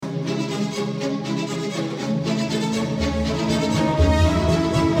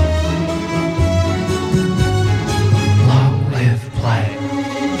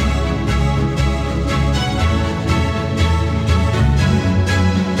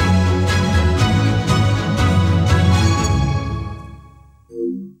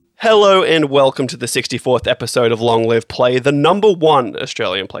Hello and welcome to the 64th episode of Long Live Play, the number one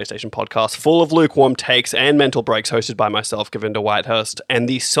Australian PlayStation podcast full of lukewarm takes and mental breaks, hosted by myself, Govinda Whitehurst, and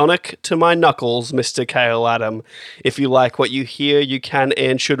the Sonic to my knuckles, Mr. Kale Adam. If you like what you hear, you can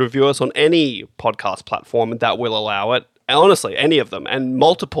and should review us on any podcast platform that will allow it. Honestly, any of them, and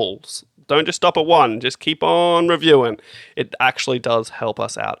multiples. Don't just stop at one, just keep on reviewing. It actually does help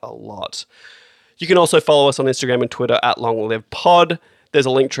us out a lot. You can also follow us on Instagram and Twitter at LongLivePod. There's a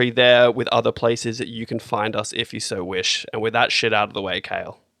link tree there with other places that you can find us if you so wish. And with that shit out of the way,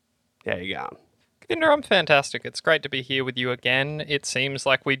 Kale, how you going? Kinder, I'm fantastic. It's great to be here with you again. It seems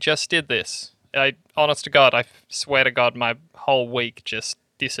like we just did this. Honest to God, I swear to God, my whole week just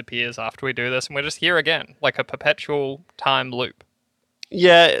disappears after we do this, and we're just here again, like a perpetual time loop.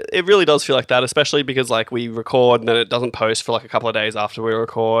 Yeah, it really does feel like that, especially because like we record and then it doesn't post for like a couple of days after we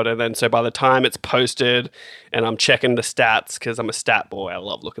record, and then so by the time it's posted and I'm checking the stats because I'm a stat boy, I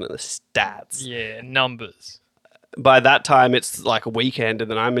love looking at the stats. Yeah, numbers. By that time it's like a weekend,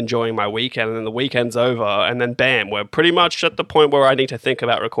 and then I'm enjoying my weekend, and then the weekend's over, and then bam, we're pretty much at the point where I need to think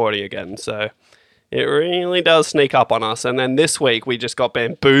about recording again. So it really does sneak up on us. And then this week we just got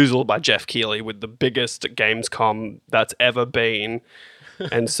bamboozled by Jeff Keighley with the biggest Gamescom that's ever been.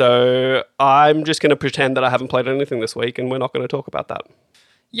 And so I'm just going to pretend that I haven't played anything this week, and we're not going to talk about that.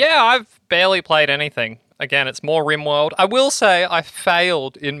 Yeah, I've barely played anything. Again, it's more RimWorld. I will say I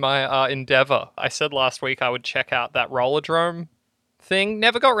failed in my endeavor. I said last week I would check out that Rollerdrome thing.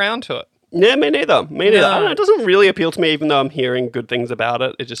 Never got round to it. Yeah, me neither. No. I don't know, it doesn't really appeal to me, even though I'm hearing good things about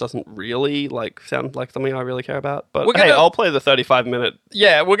it. It just doesn't really sound like something I really care about. But hey, I'll play the 35-minute.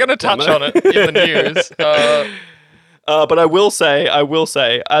 Yeah, we're going to touch on it in the news. But I will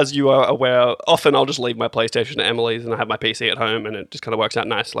say, as you are aware, often I'll just leave my PlayStation at Emily's and I have my PC at home, and it just kind of works out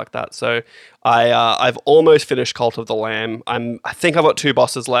nice like that. So I've almost finished Cult of the Lamb. I think I've got 2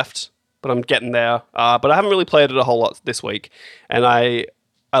 bosses left, but I'm getting there. But I haven't really played it a whole lot this week. And I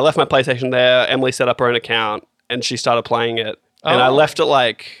left my PlayStation there. Emily set up her own account and she started playing it. And I left at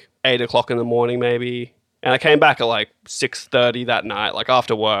like 8 o'clock in the morning maybe. And I came back at like 6:30 that night, like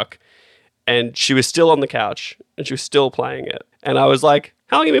after work. And she was still on the couch, and she was still playing it. And I was like,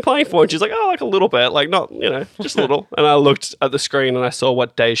 how long have you been playing for? And she's like, oh, like a little bit. Like, not, just a little. And I looked at the screen, and I saw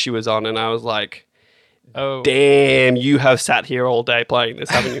what day she was on, and I was like, oh, damn, you have sat here all day playing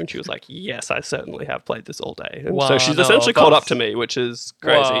this, haven't you? And she was like, yes, I certainly have played this all day. And so she's essentially caught up to me, which is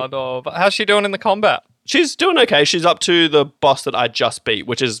crazy. But how's she doing in the combat? She's doing okay. She's up to the boss that I just beat,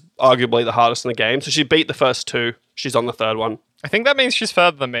 which is arguably the hardest in the game. So she beat the first 2. She's on the 3rd one. I think that means she's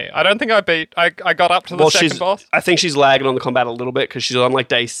further than me. I don't think I got up to the second boss. I think she's lagging on the combat a little bit because she's on like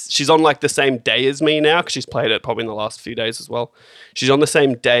the same day as me now, because she's played it probably in the last few days as well. She's on the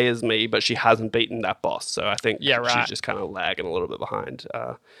same day as me, but she hasn't beaten that boss. So I think she's just kind of lagging a little bit behind.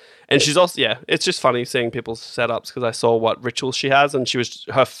 And she's also, it's just funny seeing people's setups, because I saw what rituals she has, and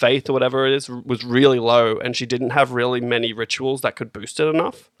her faith or whatever it is was really low, and she didn't have really many rituals that could boost it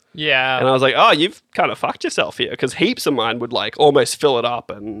enough. Yeah. And I was like, oh, you've kind of fucked yourself here, because heaps of mine would like almost fill it up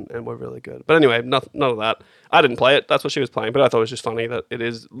and were really good. But anyway, none of that. I didn't play it. That's what she was playing. But I thought it was just funny that it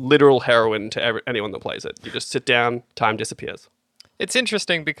is literal heroin to anyone that plays it. You just sit down, time disappears. It's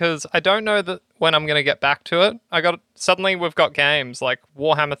interesting because I don't know that when I'm going to get back to it. Suddenly we've got games like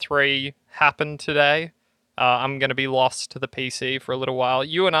Warhammer 3 happened today. I'm going to be lost to the PC for a little while.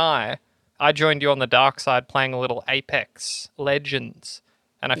 You and I joined you on the dark side playing a little Apex Legends.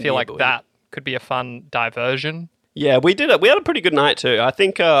 And I feel like that could be a fun diversion. Yeah, we did it. We had a pretty good night too. I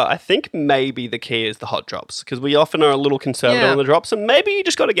think maybe the key is the hot drops, because we often are a little conservative on the drops, and maybe you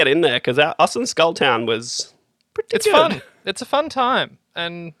just got to get in there, because us in Skulltown was pretty good. Fun. It's a fun time,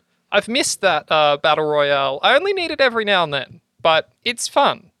 and I've missed that Battle Royale. I only need it every now and then, but it's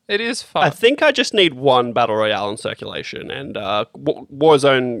fun. It is fun. I think I just need one Battle Royale in circulation, and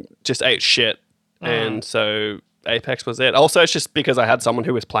Warzone just ate shit, and so Apex was it. Also, it's just because I had someone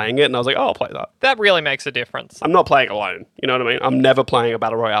who was playing it, and I was like, oh, I'll play that. That really makes a difference. I'm not playing alone. You know what I mean? I'm never playing a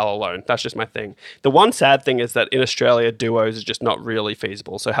Battle Royale alone. That's just my thing. The one sad thing is that in Australia, duos is just not really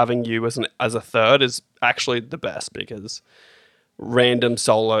feasible. So having you as a third is actually the best, because random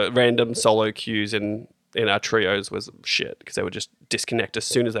solo queues in our trios was shit, because they would just disconnect as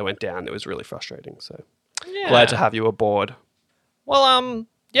soon as they went down. It was really frustrating. So glad to have you aboard. Well,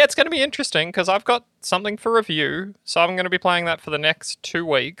 yeah, it's going to be interesting, because I've got something for review, so I'm going to be playing that for the next 2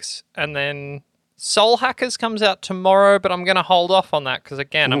 weeks, and then Soul Hackers comes out tomorrow, but I'm going to hold off on that, because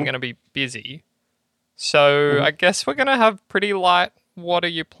again, I'm going to be busy. So I guess we're going to have pretty light what are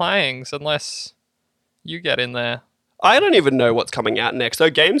you playings, unless you get in there. I don't even know what's coming out next. So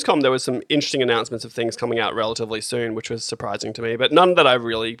Gamescom, there was some interesting announcements of things coming out relatively soon, which was surprising to me, but none that I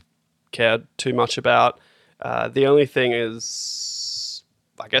really care too much about. The only thing is,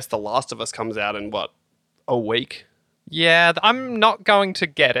 I guess The Last of Us comes out in, a week? Yeah, I'm not going to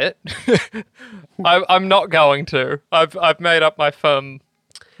get it. I'm not going to. I've made up my firm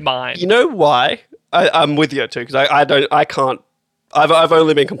mind. You know why? I'm with you too, because I can't. I've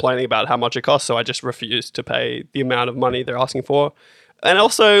only been complaining about how much it costs, so I just refuse to pay the amount of money they're asking for. And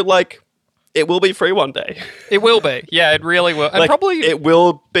also, like, it will be free one day. It will be. Yeah, it really will. And Like, probably it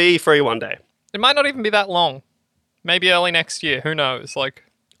will be free one day. it might not even be that long. Maybe early next year. Who knows? Like,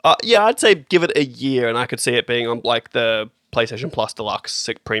 Yeah, I'd say give it a year, and I could see it being on like the PlayStation Plus Deluxe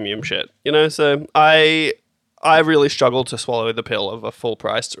sick premium shit. You know, so I really struggled to swallow the pill of a full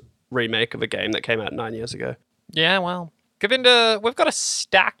priced remake of a game that came out 9 years ago. yeah, well, Govinda, we've got a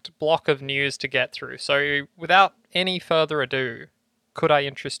stacked block of news to get through. So, without any further ado, could I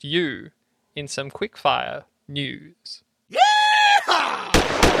interest you in some quickfire news?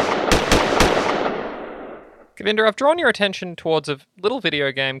 Govinda, I've drawn your attention towards a little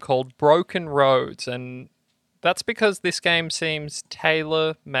video game called Broken Roads, and that's because this game seems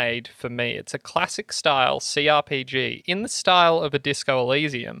tailor-made for me. It's a classic-style CRPG in the style of a Disco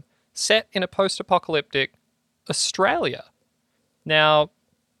Elysium, set in a post-apocalyptic Australia. Now,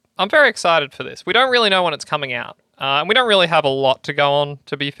 I'm very excited for this. We don't really know when it's coming out, and we don't really have a lot to go on,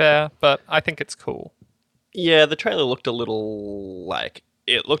 to be fair, but I think it's cool. Yeah, the trailer looked a little like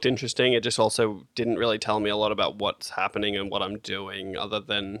it looked interesting. It just also didn't really tell me a lot about what's happening and what I'm doing, other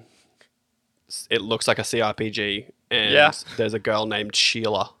than it looks like a CRPG and there's a girl named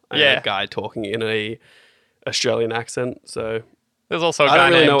Sheila and a guy talking in a Australian accent. So There's also a I guy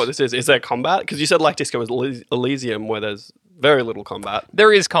don't really know named- what this is. Is there combat? Because you said like Disco Elysium, where there's very little combat.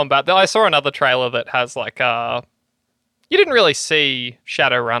 There is combat. I saw another trailer that has like you didn't really see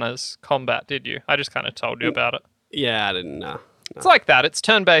Shadowrunner's combat, did you? I just kind of told you about it. Yeah, I didn't know. It's like that. It's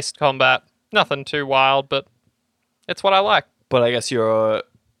turn-based combat. Nothing too wild, but it's what I like. But I guess your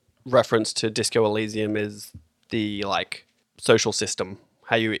reference to Disco Elysium is the like social system,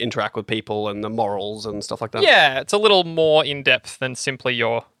 how you interact with people and the morals and stuff like that. Yeah, it's a little more in-depth than simply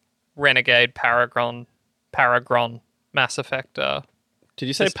your Renegade Paragon Mass Effect. Did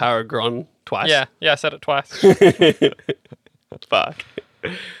you say Paragon twice? Yeah, I said it twice. Fuck.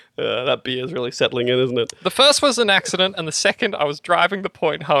 That beer is really settling in, isn't it? The first was an accident, and the second I was driving the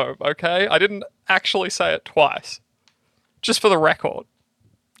point home, okay? I didn't actually say it twice. Just for the record.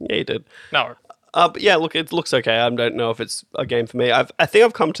 Yeah, you did. No. But yeah, look, it looks okay. I don't know if it's a game for me. I think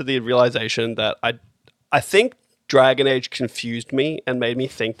I've come to the realization that I think Dragon Age confused me and made me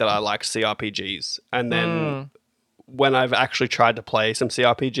think that I like CRPGs. And then when I've actually tried to play some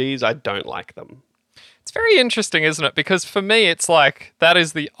CRPGs, I don't like them. It's very interesting, isn't it? Because for me, it's like, that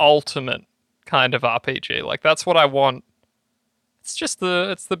is the ultimate kind of RPG. Like, that's what I want. It's just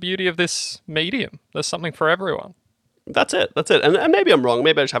it's the beauty of this medium. There's something for everyone. That's it. And maybe I'm wrong.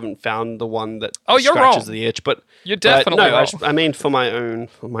 Maybe I just haven't found the one that you're scratches wrong. the itch. But You're definitely no, wrong. I mean, for my own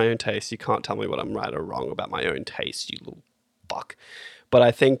taste, you can't tell me what I'm right or wrong about my own taste, you little fuck. But I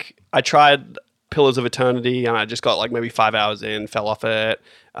think I tried Pillars of Eternity, and I just got like maybe 5 hours in, fell off it.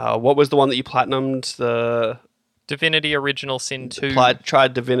 What was the one that you platinumed? The Divinity Original Sin 2.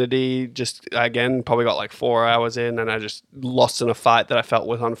 tried Divinity, just again probably got like 4 hours in, and I just lost in a fight that I felt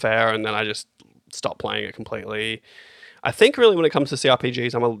was unfair, and then I just stopped playing it completely. I think really when it comes to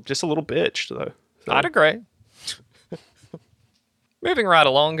CRPGs, I'm just a little bitch though. So. I'd agree. Moving right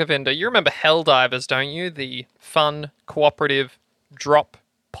along, Govinda, you remember Helldivers, don't you? The fun, cooperative drop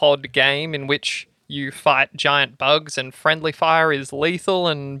pod game in which you fight giant bugs and friendly fire is lethal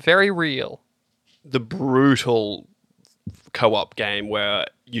and very real. The brutal co-op game where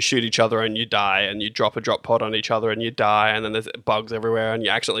you shoot each other and you die, and you drop a drop pod on each other and you die, and then there's bugs everywhere, and you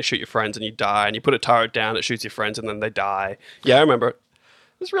accidentally shoot your friends and you die, and you put a turret down, it shoots your friends and then they die. Yeah, I remember it.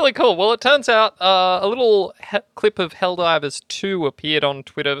 It's really cool. Well, it turns out a little clip of Helldivers 2 appeared on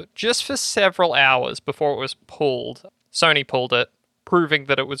Twitter just for several hours before it was pulled. Sony pulled it, proving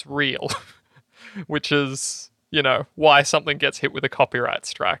that it was real, which is, you know, why something gets hit with a copyright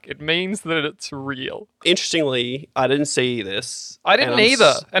strike. It means that it's real. Interestingly, I didn't see this. I didn't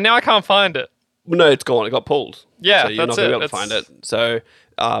either, and now I can't find it. No, it's gone. It got pulled. Yeah, so you're that's not going to be it. able to find it. So,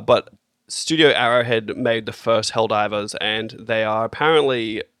 but Studio Arrowhead made the first Helldivers, and they are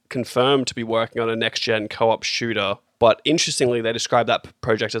apparently confirmed to be working on a next-gen co-op shooter. But interestingly, they described that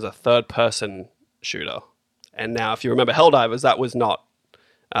project as a third-person shooter. And now, if you remember Helldivers, that was not.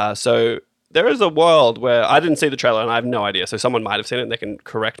 So there is a world where I didn't see the trailer and I have no idea. So someone might have seen it and they can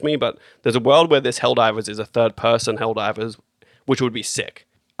correct me. But there's a world where this Helldivers is a third-person Helldivers, which would be sick.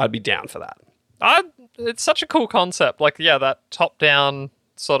 I'd be down for that. It's such a cool concept. Like, yeah, that top-down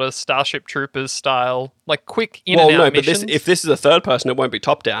sort of Starship Troopers style, like quick in Well, and out no, but missions. if this is a third person, it won't be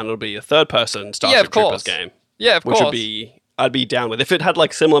top down. It'll be a third person Starship of course. Troopers game. Yeah, of which course. would be I'd be down with. If it had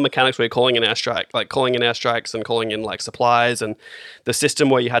like similar mechanics where you're calling in airstrike, like calling in airstrikes and calling in like supplies, and the system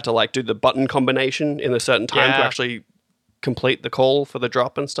where you had to like do the button combination in a certain time to Yeah. actually complete the call for the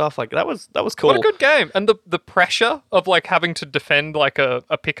drop and stuff, like that was cool. What a good game. And the pressure of like having to defend like a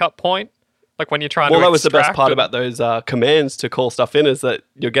pickup point, like when you're trying to Well, that was the best extract part and- about those commands to call stuff in, is that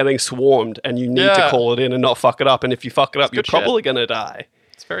you're getting swarmed and you need to Yeah. call it in and not fuck it up. And if you fuck it up, you're good shit. probably going to die.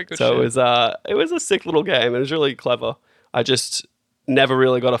 It's very good So shit. it was a sick little game. It was really clever. I just never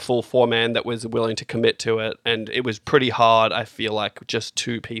really got a full 4-man that was willing to commit to it, and it was pretty hard. I feel like just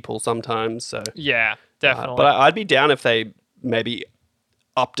 2 people sometimes. So, Yeah, definitely. but I'd be down if they maybe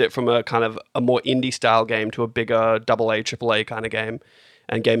upped it from a kind of a more indie style game to a bigger AA, AAA kind of game,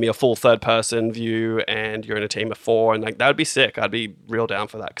 and gave me a full third person view, and you're in a team of 4, and like that would be sick. I'd be real down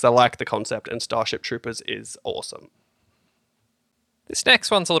for that because I like the concept, and Starship Troopers is awesome. This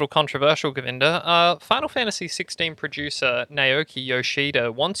next one's a little controversial, Govinda. Final Fantasy XVI producer Naoki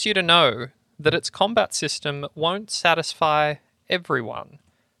Yoshida wants you to know that its combat system won't satisfy everyone.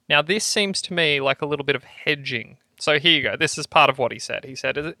 Now, this seems to me like a little bit of hedging. So here you go. This is part of what he said. He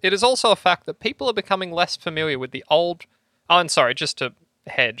said, it is also a fact that people are becoming less familiar with the old... Oh, and sorry, just to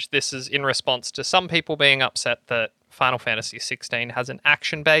hedge, this is in response to some people being upset that Final Fantasy XVI has an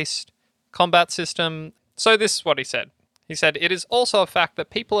action-based combat system. So this is what he said. He said, it is also a fact that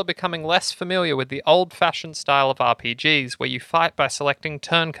people are becoming less familiar with the old-fashioned style of RPGs where you fight by selecting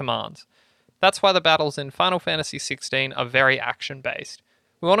turn commands. That's why the battles in Final Fantasy XVI are very action-based.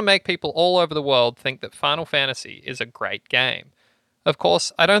 We want to make people all over the world think that Final Fantasy is a great game. Of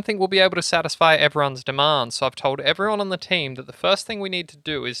course, I don't think we'll be able to satisfy everyone's demands, so I've told everyone on the team that the first thing we need to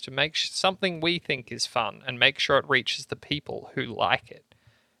do is to make something we think is fun and make sure it reaches the people who like it.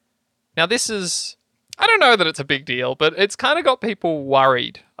 Now this is... I don't know that it's a big deal, but it's kind of got people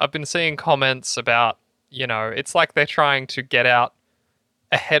worried. I've been seeing comments about, it's like they're trying to get out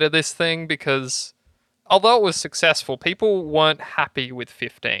ahead of this thing because although it was successful, people weren't happy with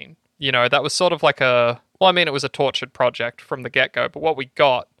 15. That was sort of like it was a tortured project from the get-go, but what we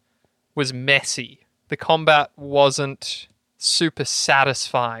got was messy. The combat wasn't super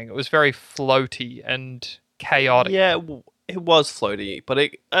satisfying. It was very floaty and chaotic. Yeah, it was floaty, but I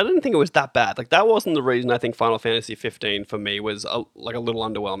didn't think it was that bad. Like that wasn't the reason I think Final Fantasy 15 for me was a little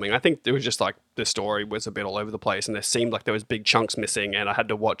underwhelming. I think it was just like the story was a bit all over the place, and there seemed like there was big chunks missing, and I had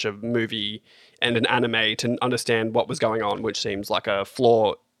to watch a movie and an anime to understand what was going on, which seems like a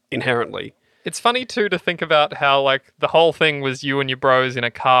flaw inherently. It's funny too to think about how like the whole thing was you and your bros in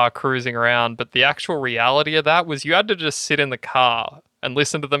a car cruising around, but the actual reality of that was you had to just sit in the car and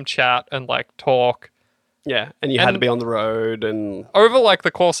listen to them chat and like talk. Yeah, and you had to be on the road, and over like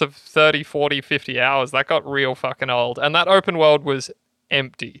the course of 30, 40, 50 hours, that got real fucking old. And that open world was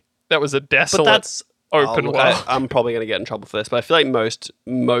empty. That was a desolate but that's open look, world. I'm probably going to get in trouble for this, but I feel like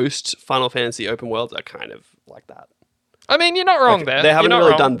most Final Fantasy open worlds are kind of like that. I mean, you're not wrong Like, there. They haven't You're not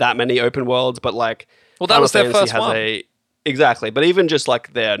really wrong. done that many open worlds, but like Well, that Final was their Fantasy first has one. Exactly, but even just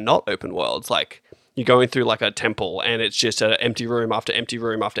like they're not open worlds, like you're going through like a temple and it's just an empty room after empty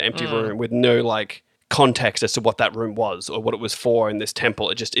room after empty room with no like context as to what that room was or what it was for in this temple.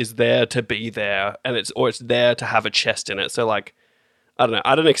 It just is there to be there, and it's there to have a chest in it. So like, I don't know.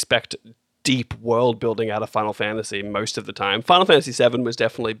 I don't expect deep world building out of Final Fantasy most of the time. Final Fantasy VII was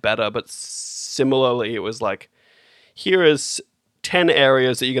definitely better, but similarly, it was like, here is 10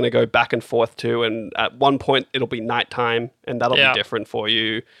 areas that you're going to go back and forth to, and at one point it'll be nighttime, and that'll Yeah. be different for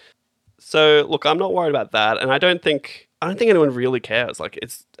you. So look, I'm not worried about that, and I don't think anyone really cares. Like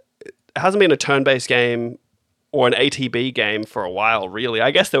it hasn't been a turn-based game or an ATB game for a while, really.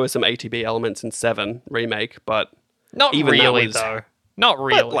 I guess there were some ATB elements in 7 Remake, but Not even that really, was- though. Not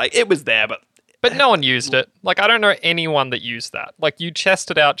really. but, like it was there, but But no one used it. Like, I don't know anyone that used that. Like, you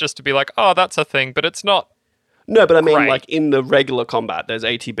chest it out just to be like, oh, that's a thing, but it's not. no, but I mean, Great. like in the regular combat, there's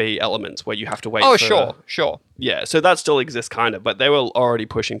ATB elements where you have to wait. Oh, for, sure. Yeah, so that still exists kind of, but they were already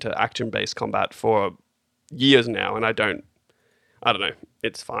pushing to action-based combat for years now, and I don't know.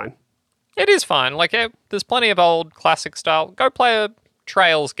 It's fine. It is fine. Like, there's plenty of old classic style. Go play a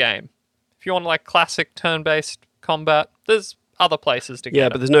Trails game. If you want, like, classic turn-based combat, there's other places to Yeah, get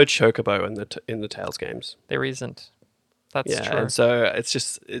but it. there's no chocobo in the Tales games. There isn't. That's Yeah, true. and so it's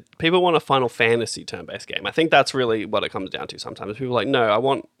just people want a Final Fantasy turn-based game. I think that's really what it comes down to. Sometimes people are like, no, I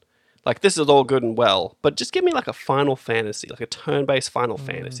want like this is all good and well, but just give me like a Final Fantasy, like a turn-based Final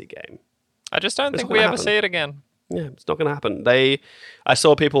Fantasy game. I just don't It's think not we gonna ever happen. see it again. Yeah, it's not going to happen. I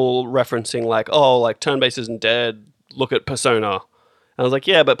saw people referencing like, oh, like turn-based isn't dead. Look at Persona, and I was like,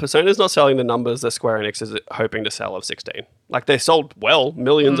 yeah, but Persona's not selling the numbers that Square Enix is hoping to sell of 16. Like, they sold, well,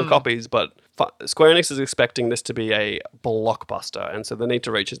 millions of copies, but Square Enix is expecting this to be a blockbuster, and so they need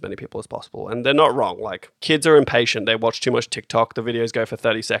to reach as many people as possible. And they're not wrong. Like, kids are impatient. They watch too much TikTok. The videos go for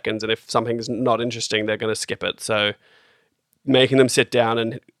 30 seconds, and if something's not interesting, they're going to skip it. So making them sit down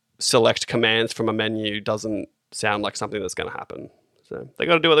and select commands from a menu doesn't sound like something that's going to happen. So they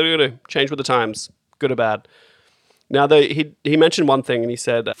got to do what they're going to do. Change with the times, good or bad. Now, he mentioned one thing, and he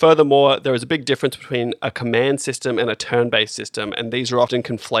said, furthermore, there is a big difference between a command system and a turn-based system, and these are often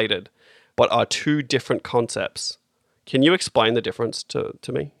conflated, but are two different concepts. Can you explain the difference to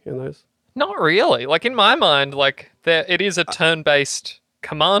me in those? Not really. Like, in my mind, like, it is a turn-based,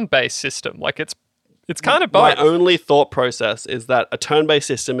 command-based system. Like, it's kind of both. My only thought process is that a turn-based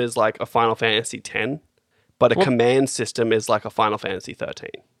system is like a Final Fantasy X, but a command system is like a Final Fantasy 13.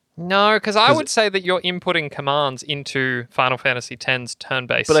 No, because I would say that you're inputting commands into Final Fantasy X's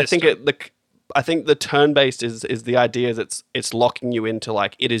turn-based but system. I think the turn-based is the idea is it's locking you into,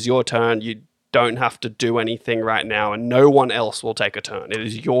 like, it is your turn, you don't have to do anything right now, and no one else will take a turn. It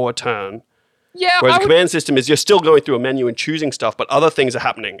is your turn. Yeah. Whereas a command system is you're still going through a menu and choosing stuff, but other things are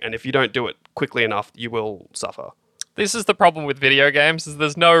happening, and if you don't do it quickly enough, you will suffer. This is the problem with video games, is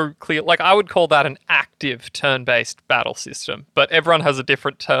there's no clear... Like, I would call that an active turn-based battle system, but everyone has a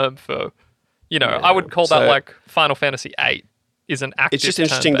different term for... You know, I would call that, like, Final Fantasy VIII is an active It's just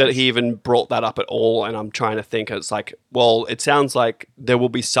interesting that he even brought that up at all, and I'm trying to think, it's like, well, it sounds like there will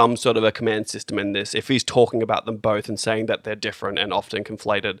be some sort of a command system in this, if he's talking about them both and saying that they're different and often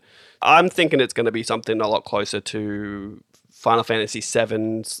conflated. I'm thinking it's going to be something a lot closer to Final Fantasy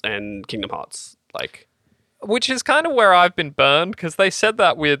VII and Kingdom Hearts, like... Which is kind of where I've been burned, because they said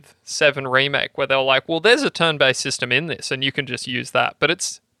that with 7 Remake, where they were like, well, there's a turn-based system in this, and you can just use that. But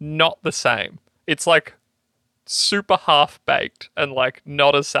it's not the same. It's, like, super half-baked and, like,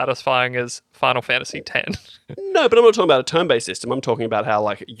 not as satisfying as Final Fantasy X. No, but I'm not talking about a turn-based system. I'm talking about how,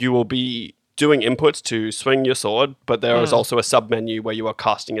 like, you will be doing inputs to swing your sword, but there is also a sub-menu where you are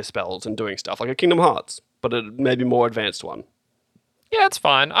casting your spells and doing stuff, like a Kingdom Hearts, but a maybe more advanced one. Yeah, it's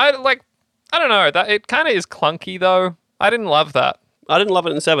fine. I don't know. That it kind of is clunky, though. I didn't love that. I didn't love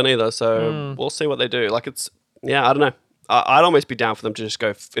it in 7 either, so we'll see what they do. Like, I don't know. I'd almost be down for them to just go,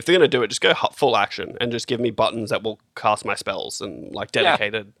 if they're going to do it, just go full action and just give me buttons that will cast my spells and, like,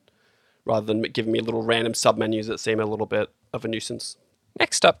 dedicated, rather than giving me little random sub-menus that seem a little bit of a nuisance.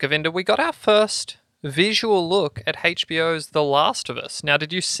 Next up, Govinda, we got our first visual look at HBO's The Last of Us. Now,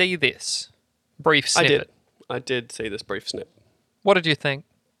 did you see this brief snippet? I did see this brief snip. What did you think?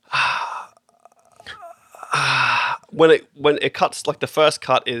 When it cuts, like, the first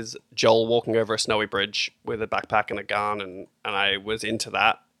cut is Joel walking over a snowy bridge with a backpack and a gun, and I was into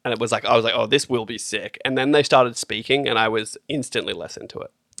that, and I was like, oh, this will be sick. And then they started speaking, and I was instantly less into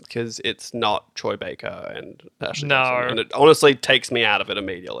it because it's not Troy Baker and Ashley Johnson, and it honestly takes me out of it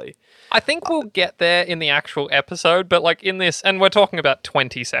immediately. I think we'll get there in the actual episode, but, like, in this, and we're talking about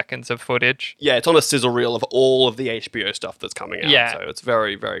 20 seconds of footage. Yeah, it's on a sizzle reel of all of the HBO stuff that's coming out, so it's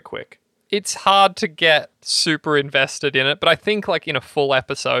very, very quick. It's hard to get super invested in it, but I think, like, in a full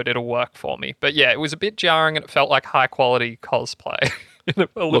episode, it'll work for me. But yeah, it was a bit jarring, and it felt like high-quality cosplay.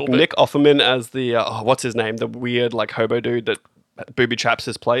 Look, Nick Offerman as the, what's his name? The weird, like, hobo dude that booby traps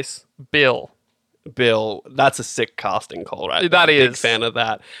his place. Bill, that's a sick casting call, right? That is. Big fan of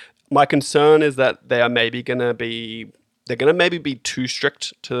that. My concern is that they are maybe going to be too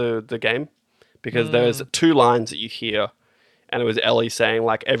strict to the game, because there's 2 lines that you hear, and it was Ellie saying,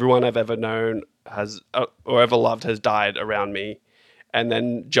 like, everyone I've ever known has, or ever loved has died around me. And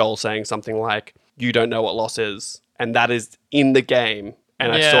then Joel saying something like, you don't know what loss is. And that is in the game.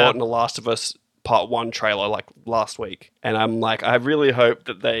 And I saw it in The Last of Us Part 1 trailer, like, last week. And I'm like, I really hope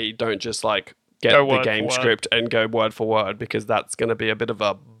that they don't just, like, get the game script and go word for word, because that's going to be a bit of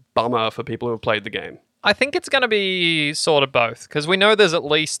a bummer for people who have played the game. I think it's going to be sort of both, because we know there's at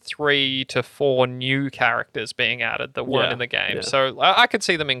least 3 to 4 new characters being added that weren't in the game. Yeah. So I could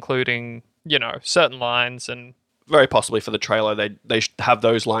see them including, you know, certain lines, and very possibly for the trailer, they should have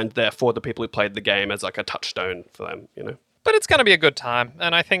those lines there for the people who played the game as, like, a touchstone for them, you know. But it's going to be a good time,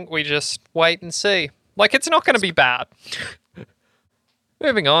 and I think we just wait and see. Like, it's not going to be bad.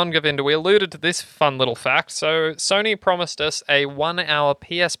 Moving on, Govinda, we alluded to this fun little fact. So Sony promised us a 1-hour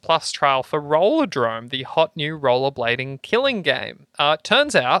PS Plus trial for Rollerdrome, the hot new rollerblading killing game.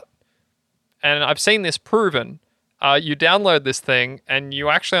 Turns out, and I've seen this proven, you download this thing and you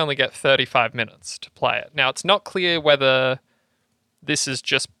actually only get 35 minutes to play it. Now, it's not clear whether this is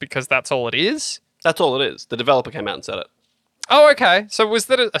just because that's all it is. That's all it is. The developer came out and said it. Oh, okay. So was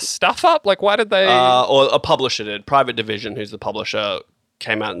that a stuff up? Like, why did they? Or a publisher did. Private Division, who's the publisher,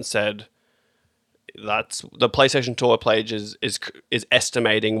 came out and said that's the PlayStation Tour page is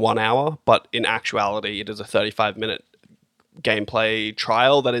estimating 1 hour, but in actuality, it is a 35-minute gameplay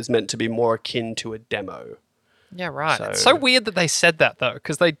trial that is meant to be more akin to a demo. Yeah, right. It's so weird that they said that though,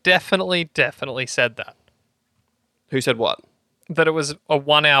 because they definitely said that. Who said what? That it was a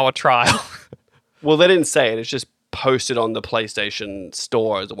 1 hour trial. Well, they didn't say it. It's just posted on the PlayStation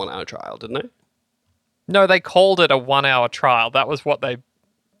Store as a 1 hour trial, didn't they? No, they called it a 1 hour trial. That was what they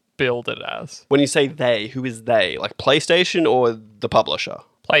billed it as. When you say they, who is they? Like PlayStation or the publisher?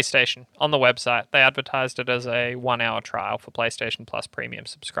 PlayStation. On the website, they advertised it as a 1 hour trial for PlayStation Plus premium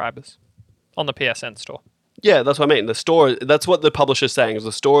subscribers on the PSN store. Yeah, that's what I mean. The store, that's what the publisher's saying, is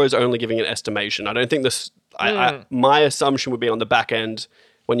the store is only giving an estimation. I don't think this, my assumption would be on the back end,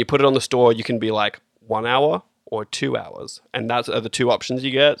 when you put it on the store, you can be like 1 hour or 2 hours. And that's are the two options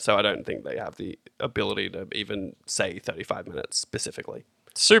you get. So I don't think they have the ability to even say 35 minutes specifically.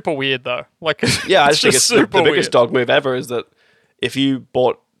 Super weird though. Like, yeah, I just think it's the biggest weird dog move ever is that if you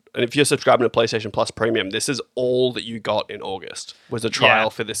bought, and if you're subscribing to PlayStation Plus Premium, this is all that you got in August, was a trial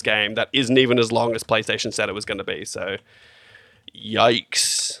for this game that isn't even as long as PlayStation said it was going to be. So,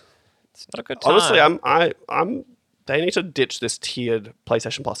 yikes! It's not a good time. Honestly, they need to ditch this tiered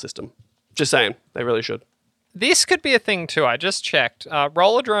PlayStation Plus system. Just saying, they really should. This could be a thing too. I just checked.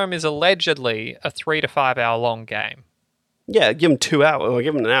 Rollerdrome is allegedly a 3 to 5 hour long game. Yeah, give them 2 hours or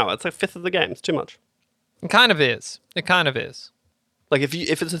give them an hour. It's like a fifth of the game. It's too much. It kind of is. It kind of is. Like if you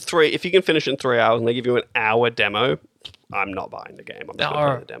can finish it in 3 hours and they give you an hour demo, I'm not buying the game. I'm just going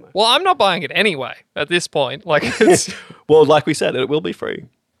to play the demo. Well, I'm not buying it anyway at this point. Like, it's well, like we said, it will be free.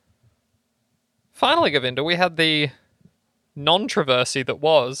 Finally, Govinda, we had the non-traversy that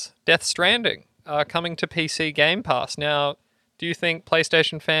was Death Stranding coming to PC Game Pass. Now, do you think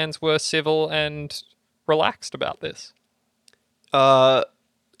PlayStation fans were civil and relaxed about this?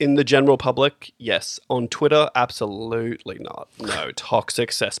 In the general public, yes. On Twitter, absolutely not. No,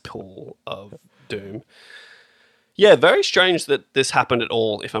 toxic cesspool of doom. Yeah, very strange that this happened at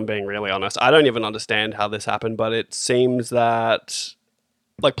all, if I'm being really honest. I don't even understand how this happened, but it seems that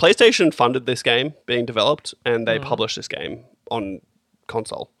like PlayStation funded this game being developed and they published this game on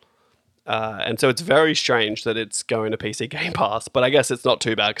console. And so it's very strange that it's going to PC Game Pass, but I guess it's not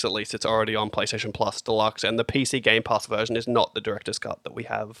too bad because at least it's already on PlayStation Plus Deluxe, and the PC Game Pass version is not the director's cut that we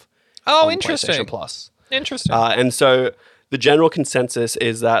have on PlayStation Plus. Interesting. And so the general consensus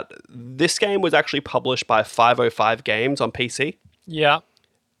is that this game was actually published by 505 Games on PC. Yeah.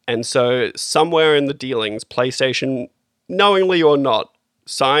 And so somewhere in the dealings, PlayStation, knowingly or not,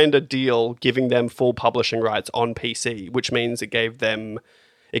 signed a deal giving them full publishing rights on PC, which means it gave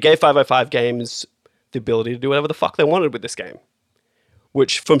 505 Games the ability to do whatever the fuck they wanted with this game.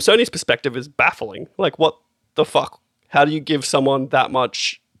 Which, from Sony's perspective, is baffling. Like, what the fuck? How do you give someone that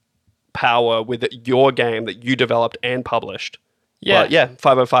much power with your game that you developed and published? Yeah. But yeah,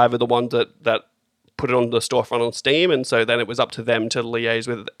 505 are the ones that put it on the storefront on Steam, and so then it was up to them to liaise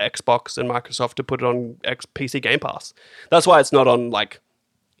with Xbox and Microsoft to put it on PC Game Pass. That's why it's not on, like,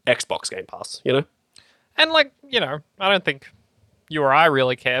 Xbox Game Pass, you know? And, like, you know, I don't think you or I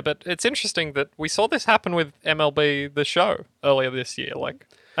really care, but it's interesting that we saw this happen with MLB The Show earlier this year. Like,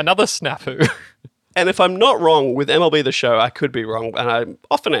 another snafu. And if I'm not wrong with MLB The Show, I could be wrong, and I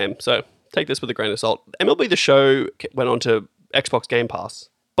often am, so take this with a grain of salt. MLB The Show went on to Xbox Game Pass,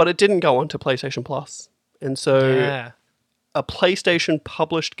 but it didn't go on to PlayStation Plus. And so a PlayStation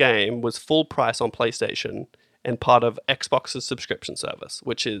published game was full price on PlayStation and part of Xbox's subscription service,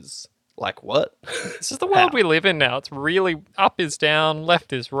 which is like, what? This is the world we live in now. It's really up is down,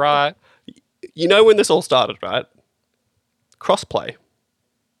 left is right. You know when this all started, right? Crossplay.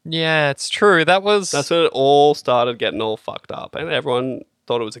 Yeah, it's true. That's when it all started getting all fucked up, and everyone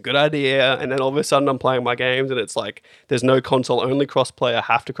thought it was a good idea. And then all of a sudden, I'm playing my games, and it's like there's no console-only crossplay. I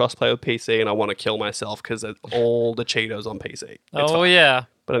have to crossplay with PC, and I want to kill myself because all the Cheetos on PC. It's fine. Yeah.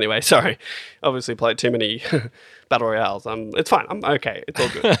 But anyway, sorry. Obviously, played too many battle royales. It's fine. I'm okay. It's all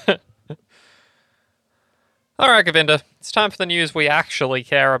good. All right, Govinda. It's time for the news we actually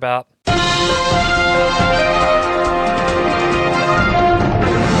care about.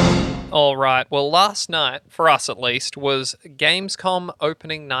 All right. Well, last night, for us at least, was Gamescom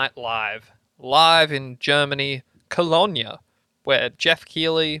opening night live in Germany, Cologne, where Jeff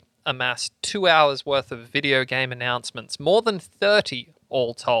Keighley amassed 2 hours worth of video game announcements, more than 30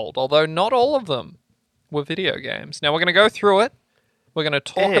 all told, although not all of them were video games. Now, we're going to go through it. We're going to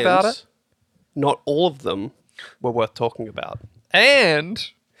talk about it. Not all of them were worth talking about. And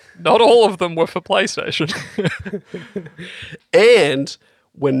Not all of them were for PlayStation. And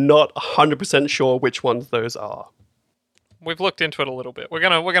we're not 100% sure which ones those are. We've looked into it a little bit. We're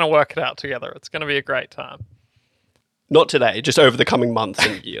gonna work it out together. It's gonna be a great time. Not today, just over the coming months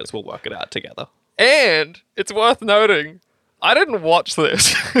and years, we'll work it out together. And it's worth noting, I didn't watch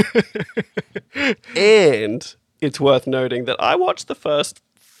this. And it's worth noting that I watched the first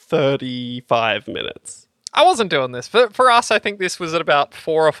 35 minutes. I wasn't doing this. For us, I think this was at about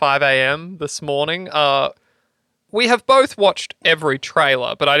 4 or 5 a.m. this morning. We have both watched every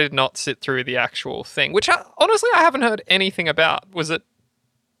trailer, but I did not sit through the actual thing, which honestly I haven't heard anything about. Was it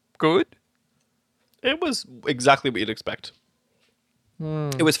good? It was exactly what you'd expect.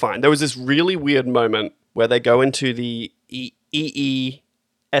 It was fine. There was this really weird moment where they go into the ESA,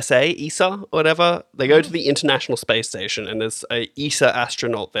 or whatever. They go to the International Space Station, and there's a ESA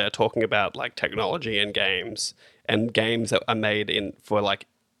astronaut there talking about like technology and games that are made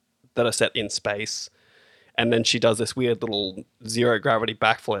that are set in space. And then she does this weird little zero gravity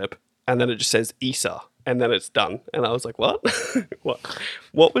backflip, and then it just says ESA, and then it's done. And I was like, what?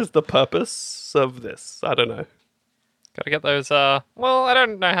 What was the purpose of this? I don't know. Got to get those, well, I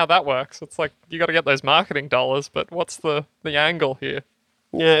don't know how that works. It's like, you got to get those marketing dollars, but what's the angle here?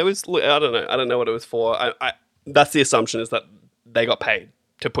 Yeah, it was, I don't know. I don't know what it was for. That's the assumption, is that they got paid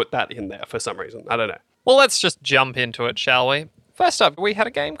to put that in there for some reason. I don't know. Well, let's just jump into it, shall we? First up, we had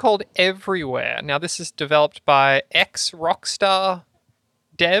a game called Everywhere. Now, this is developed by ex-Rockstar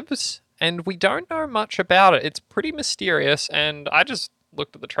devs, and we don't know much about it. It's pretty mysterious, and I just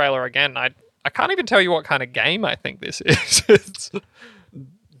looked at the trailer again. I can't even tell you what kind of game I think this is.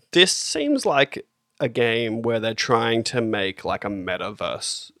 This seems like a game where they're trying to make like a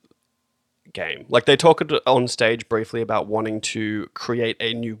metaverse game. Like they talk on stage briefly about wanting to create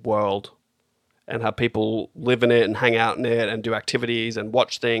a new world and have people live in it and hang out in it and do activities and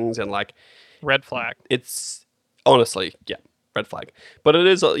watch things and like... Red flag. It's honestly, yeah, red flag. But it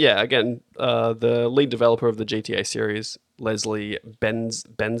is, again, the lead developer of the GTA series, Leslie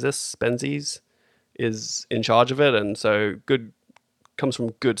Benzies, is in charge of it, and so good comes from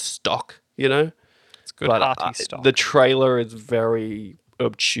good stock, you know? It's good hearty stock. The trailer is very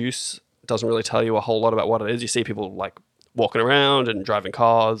obtuse. It doesn't really tell you a whole lot about what it is. You see people like walking around and driving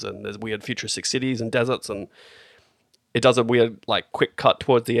cars, and there's weird futuristic cities and deserts, and it does a weird like quick cut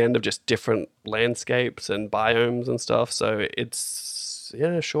towards the end of just different landscapes and biomes and stuff. So it's,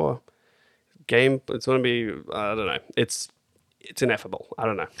 yeah, sure. Game, it's going to be, I don't know. It's ineffable. I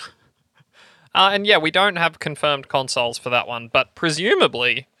don't know. And yeah, we don't have confirmed consoles for that one, but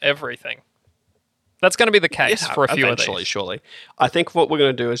presumably everything. That's going to be the case for a few of these. Eventually, surely. I think what we're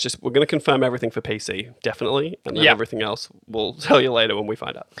going to do is we're going to confirm everything for PC, definitely, and then everything else we'll tell you later when we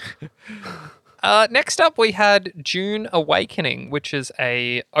find out. Next up, we had Dune Awakening, which is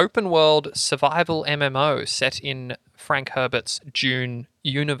a open-world survival MMO set in Frank Herbert's Dune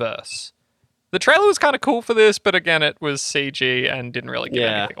universe. The trailer was kind of cool for this, but again, it was CG and didn't really give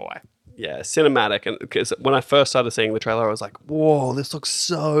anything away. Yeah, cinematic. And because when I first started seeing the trailer, I was like, whoa, this looks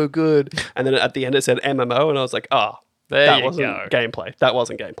so good. And then at the end it said MMO, and I was like, that wasn't gameplay. That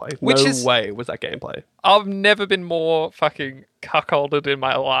wasn't gameplay. No way was that gameplay. I've never been more fucking cuckolded in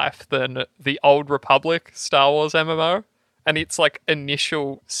my life than the Old Republic Star Wars MMO. And its like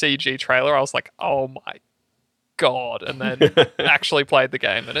initial CG trailer, I was like, oh my God. And then actually played the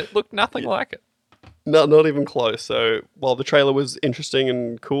game, and it looked nothing like it. Not even close. So while the trailer was interesting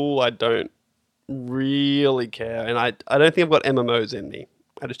and cool, I don't really care. And I don't think I've got MMOs in me.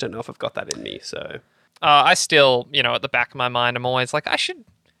 I just don't know if I've got that in me. So I still, at the back of my mind, I'm always like, I should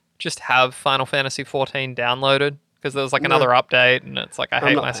just have Final Fantasy XIV downloaded, because there's like another update, and it's like I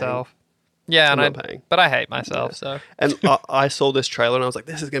hate myself. Paying. Yeah, but I hate myself. Yeah. So and I saw this trailer and I was like,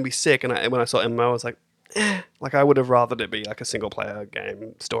 this is gonna be sick. And when I saw MMO, I was like, like I would have rathered it be like a single player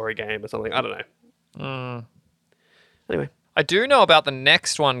game, story game or something. I don't know. Anyway, I do know about the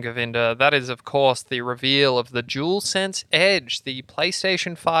next one, Govinda. That is, of course, the reveal of the DualSense Edge, the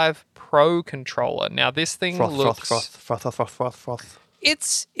PlayStation 5 Pro controller. Now, this thing looks... Froth.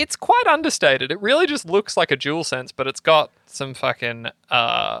 It's quite understated. It really just looks like a DualSense, but it's got some fucking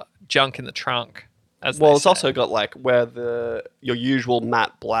junk in the trunk. It's also got like where your usual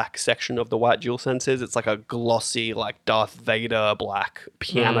matte black section of the white DualSense is. It's like a glossy, like Darth Vader black,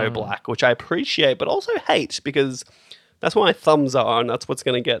 piano black, which I appreciate, but also hate, because that's where my thumbs are, and that's what's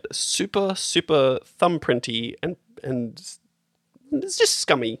going to get super, super thumbprinty, and it's just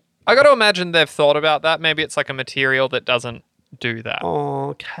scummy. I got to imagine they've thought about that. Maybe it's like a material that doesn't do that.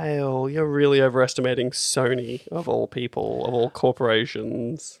 Oh, Kale, you're really overestimating Sony, of all people, of all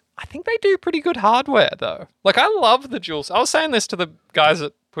corporations. I think they do pretty good hardware, though. Like, I love the DualSense. I was saying this to the guys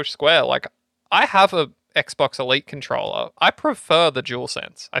at push square. Like, I have a Xbox Elite controller. I prefer the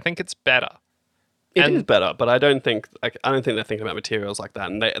DualSense. I think it's better. It is better, but I don't think they're thinking about materials like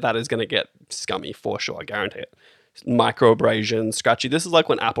that, and that is going to get scummy for sure. I guarantee it. Micro abrasions, scratchy. This is like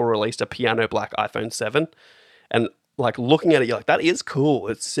when Apple released a piano black iPhone 7, and like looking at it, you're like, that is cool.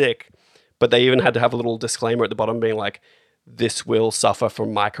 It's sick. But they even had to have a little disclaimer at the bottom being like, this will suffer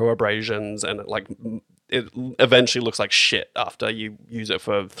from micro abrasions, and it eventually looks like shit after you use it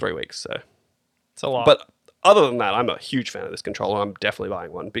for 3 weeks. So It's a lot. But other than that, I'm a huge fan of this controller. I'm definitely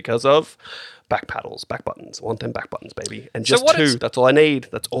buying one because of back paddles, back buttons. I want them back buttons, baby. And just two. That's all I need.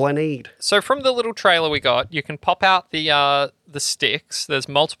 That's all I need. So from the little trailer we got, you can pop out the sticks. There's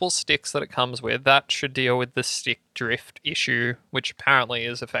multiple sticks that it comes with. That should deal with the stick drift issue, which apparently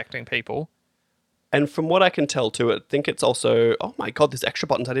is affecting people. And from what I can tell too, I think it's also... Oh my God, there's extra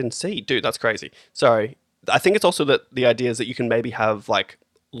buttons I didn't see. Dude, that's crazy. Sorry. I think it's also that the idea is that you can maybe have like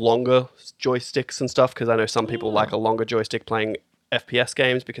longer joysticks and stuff, because I know some people like a longer joystick playing FPS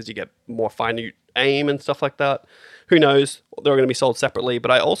games because you get more fine aim and stuff like that. Who knows? They're going to be sold separately.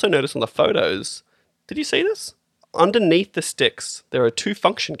 But I also noticed on the photos, did you see this? Underneath the sticks, there are 2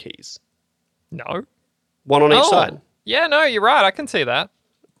 function keys. No. One on each side. Yeah, no, you're right. I can see that.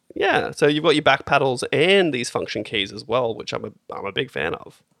 Yeah, so you've got your back paddles and these function keys as well, which I'm a big fan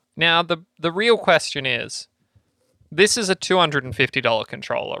of. Now, the real question is, this is a $250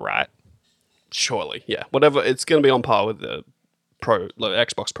 controller, right? Surely, yeah. Whatever, it's going to be on par with the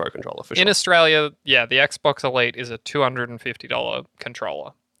Xbox Pro controller for sure. In Australia, yeah, the Xbox Elite is a $250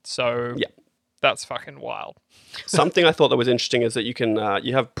 controller. So yeah, that's fucking wild. Something I thought that was interesting is that you can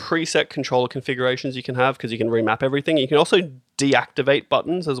you have preset controller configurations you can have because you can remap everything. You can also deactivate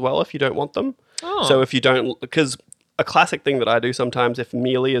buttons as well if you don't want them. Oh. So if you don't, because a classic thing that I do sometimes, if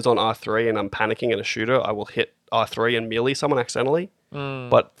melee is on R3 and I'm panicking in a shooter, I will hit R3 and melee someone accidentally.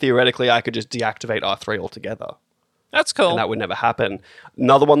 But theoretically, I could just deactivate R3 altogether. That's cool. And that would never happen.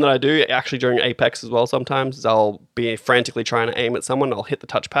 Another one that I do, actually during Apex as well sometimes, is I'll be frantically trying to aim at someone, I'll hit the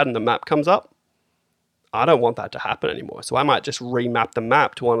touchpad and the map comes up. I don't want that to happen anymore. So I might just remap the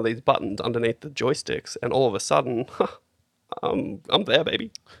map to one of these buttons underneath the joysticks, and all of a sudden, I'm there,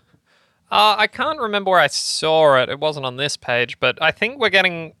 baby. I can't remember where I saw it. It wasn't on this page, but I think we're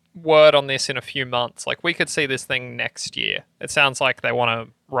getting word on this in a few months. Like, we could see this thing next year. It sounds like they want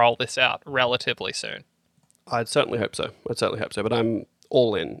to roll this out relatively soon. I'd certainly hope so. But I'm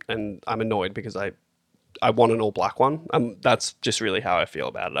all in, and I'm annoyed because I want an all-black one. That's just really how I feel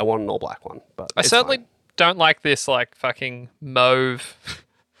about it. I want an all-black one. But I certainly don't like this, like, fucking mauve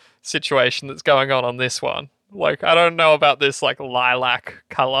situation that's going on this one. Like, I don't know about this, like, lilac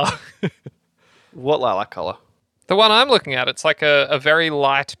color. What lilac color? The one I'm looking at, it's like a very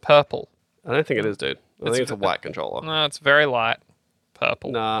light purple. I don't think it is, dude. I think it's a white controller. No, it's very light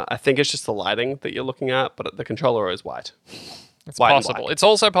purple. Nah, I think it's just the lighting that you're looking at, but the controller is white. It's white possible. It's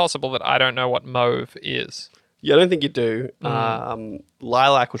also possible that I don't know what mauve is. Yeah, I don't think you do.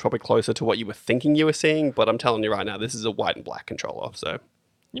 Lilac was probably closer to what you were thinking you were seeing, but I'm telling you right now, this is a white and black controller, so...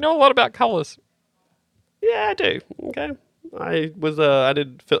 You know a lot about colors. Yeah, I do. Okay. I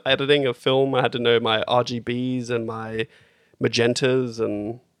did editing of film. I had to know my RGBs and my magentas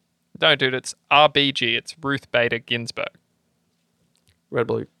and... No, dude, it's RBG. It's Ruth Bader Ginsburg. Red,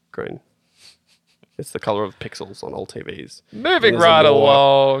 blue, green. It's the color of pixels on all TVs. Moving right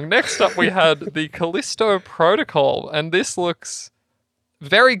along. Next up, we had the Callisto Protocol, and this looks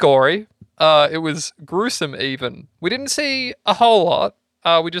very gory. It was gruesome, even. We didn't see a whole lot.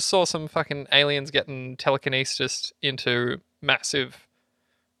 We just saw some fucking aliens getting telekinesis into massive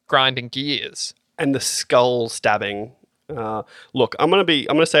grinding gears. And the skull stabbing. Look, I'm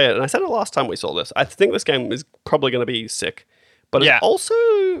gonna say it, and I said it last time we saw this. I think this game is probably gonna be sick. But it's also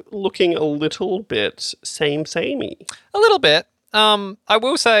looking a little bit samey. A little bit. I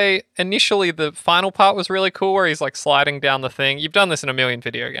will say, initially, the final part was really cool, where he's like sliding down the thing. You've done this in a million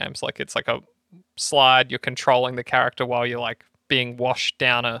video games. Like, it's like a slide. You're controlling the character while you're like being washed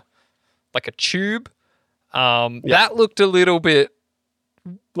down a tube. That looked a little bit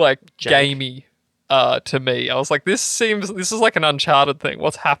like gamey to me. I was like, this is like an Uncharted thing.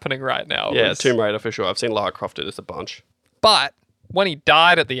 What's happening right now? Yeah, Tomb Raider for sure. I've seen Lara Croft do this a bunch. But when he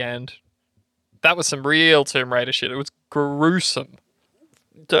died at the end, that was some real Tomb Raider shit. It was gruesome.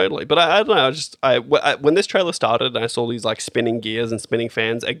 Totally. But I don't know. When this trailer started and I saw these like spinning gears and spinning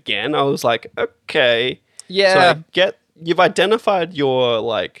fans again, I was like, okay. Yeah. So you've identified your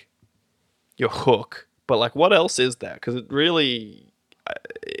hook, but like what else is there? Because it really, I'm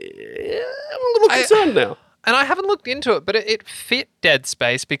a little concerned now. And I haven't looked into it, but it fit Dead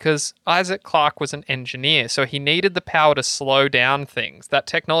Space because Isaac Clarke was an engineer, so he needed the power to slow down things. That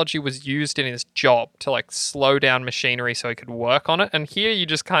technology was used in his job to like slow down machinery so he could work on it. And here you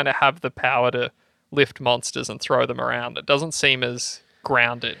just kind of have the power to lift monsters and throw them around. It doesn't seem as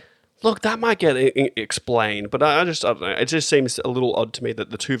grounded. Look, that might get explained, but I don't know. It just seems a little odd to me that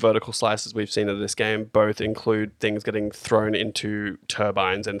the two vertical slices we've seen in this game both include things getting thrown into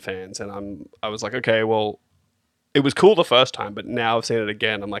turbines and fans. And I was like, okay, well, it was cool the first time, but now I've seen it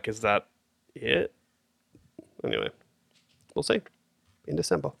again. I'm like, is that it? Anyway, we'll see in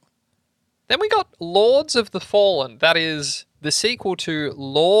December. Then we got Lords of the Fallen. That is the sequel to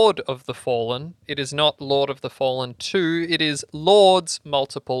Lord of the Fallen. It is not Lord of the Fallen 2. It is Lords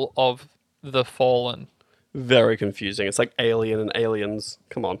multiple of the Fallen. Very confusing. It's like Alien and Aliens.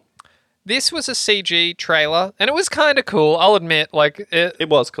 Come on. This was a CG trailer, and it was kind of cool. I'll admit, like It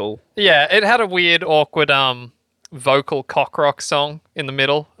was cool. yeah, it had a weird, awkward vocal cock rock song in the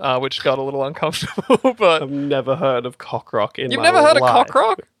middle, which got a little uncomfortable. But I've never heard of cock rock in you've my never heard of life. cock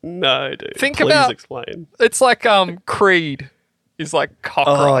rock? No, dude. Think Please about- explain. It's like Creed is like cock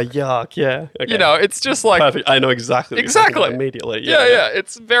Oh, rock. yuck. Yeah. Okay. You know, it's just like Perfect. I know exactly. What you're talking Exactly. about immediately. yeah.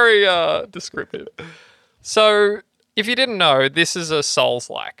 It's very descriptive. So, if you didn't know, this is a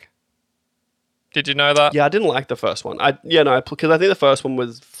Souls-like. Did you know that? Yeah, I didn't like the first one. Because I think the first one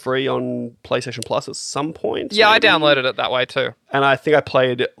was free on PlayStation Plus at some point. Yeah, maybe. I downloaded it that way too. And I think I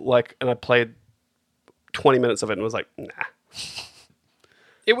played 20 minutes of it and was like, nah.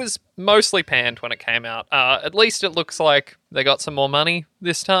 It was mostly panned when it came out. At least it looks like they got some more money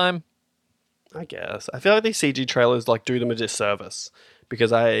this time. I guess. I feel like these CG trailers like do them a disservice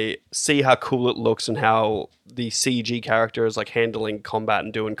because I see how cool it looks and how the CG character is like handling combat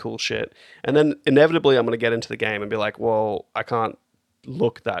and doing cool shit. And then inevitably I'm going to get into the game and be like, well, I can't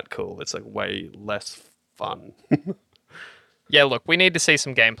look that cool. It's like way less fun. Yeah, look, we need to see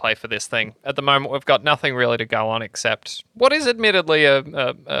some gameplay for this thing. At the moment, we've got nothing really to go on except what is admittedly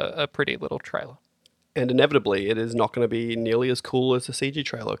a pretty little trailer. And inevitably it is not going to be nearly as cool as the CG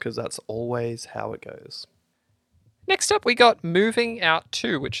trailer because that's always how it goes. Next up, we got Moving Out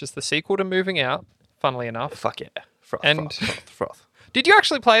 2, which is the sequel to Moving Out, funnily enough. Fuck yeah. Froth, And- froth. Did you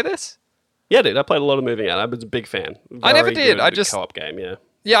actually play this? Yeah, dude, I played a lot of Moving Out. I was a big fan. I never Very did. good I just- co-op game, yeah.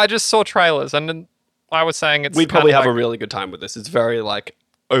 Yeah, I just saw trailers, and then I was saying it's We probably kinda have a like- really good time with this. It's very like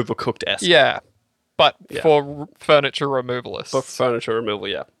overcooked-esque. Yeah, but Yeah. for furniture removalists. For furniture removal,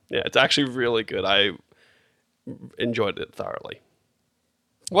 yeah. Yeah, it's actually really good. I enjoyed it thoroughly.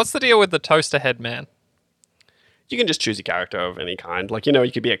 What's the deal with the toaster head man? You can just choose a character of any kind. Like, you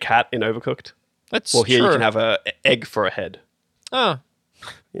could be a cat in Overcooked. That's Well, here true. you can have a egg for a head. Oh,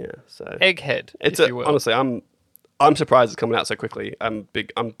 Yeah, so egghead, it's if you will. honestly, I'm surprised it's coming out so quickly. I'm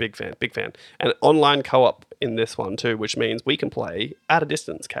big fan. And online co-op in this one too, which means we can play at a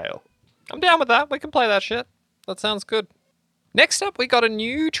distance, Kale. I'm down with that. We can play that shit. That sounds good. Next up, we got a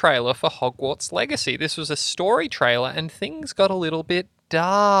new trailer for Hogwarts Legacy. This was a story trailer, and things got a little bit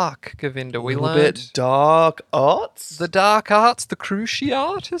dark, Govinda. We A little learned bit dark arts. the dark arts, the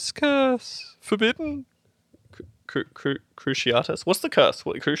Cruciatus curse. Forbidden. Cruciatus. What's the curse?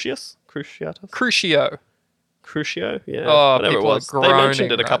 What, Crucius? Cruciatus? Crucio. Crucio? Yeah. Oh, whatever it people are was. They mentioned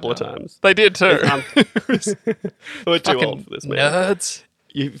groaning it a couple right of now. times. They did too. We're too Fucking old for this, man. nerds.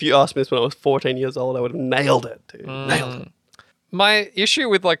 If you asked me this when I was 14 years old, I would have nailed it, dude. Mm. Nailed it. My issue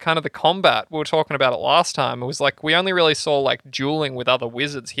with like kind of the combat, we were talking about it last time, it was like we only really saw like dueling with other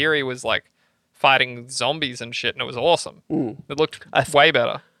wizards. Here he was like fighting zombies and shit, and it was awesome. It looked way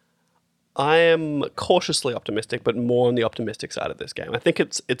better. I am cautiously optimistic, but more on the optimistic side of this game. I think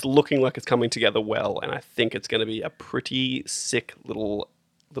it's looking like it's coming together well, and I think it's going to be a pretty sick little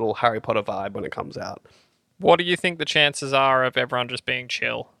Harry Potter vibe when it comes out. What do you think the chances are of everyone just being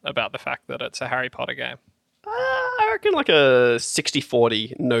chill about the fact that it's a Harry Potter game? I reckon like a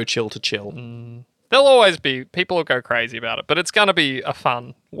 60-40, no chill to chill. There'll always be people will go crazy about it, but it's going to be a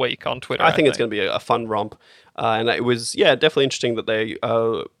fun week on Twitter. I think it's going to be a fun romp. And it was, definitely interesting that they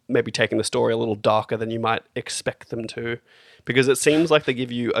maybe taking the story a little darker than you might expect them to. Because it seems like they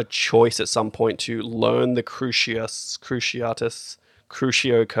give you a choice at some point to learn the Crucio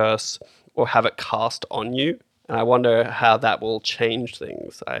curse or have it cast on you. And I wonder how that will change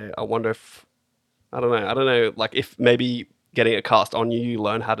things. I wonder if, I don't know, like if maybe getting it cast on you, you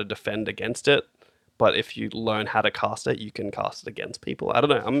learn how to defend against it. But if you learn how to cast it, you can cast it against people. I don't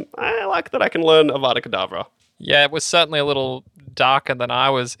know. I like that I can learn Avada Kedavra. Yeah, it was certainly a little darker than I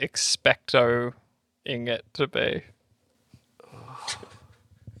was expectoing it to be.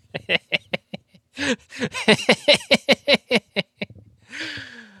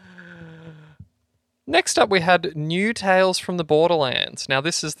 Next up, we had New Tales from the Borderlands. Now,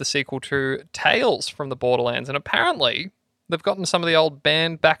 this is the sequel to Tales from the Borderlands, and apparently they've gotten some of the old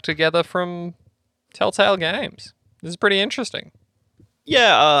band back together from Telltale Games. This is pretty interesting.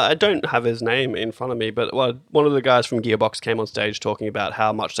 Yeah, I don't have his name in front of me, but one of the guys from Gearbox came on stage talking about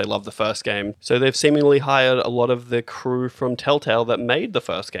how much they love the first game. So they've seemingly hired a lot of the crew from Telltale that made the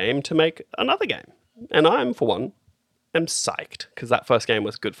first game to make another game. And I'm, for one, am psyched, because that first game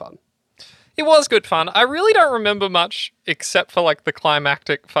was good fun. It was good fun. I really don't remember much except for like the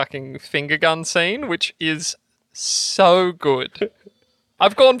climactic fucking finger gun scene, which is so good.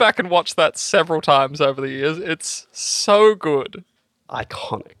 I've gone back and watched that several times over the years. It's so good.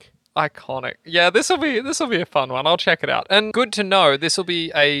 Iconic. Yeah, this will be a fun one. I'll check it out. And good to know, this will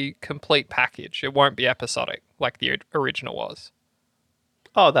be a complete package. It won't be episodic like the original was.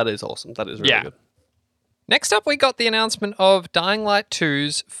 Oh, that is awesome. That is really good. Next up, we got the announcement of Dying Light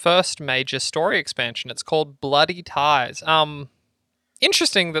 2's first major story expansion. It's called Bloody Ties.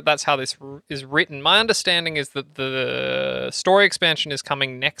 Interesting that that's how this is written. My understanding is that the story expansion is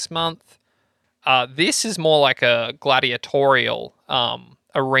coming next month. This is more like a gladiatorial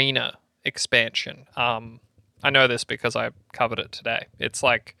arena expansion. I know this because I covered it today. It's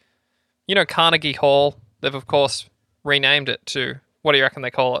like, Carnegie Hall. They've, of course, renamed it to, what do you reckon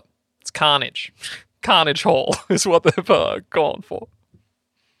they call it? It's Carnage. Carnage Hall is what they've gone for.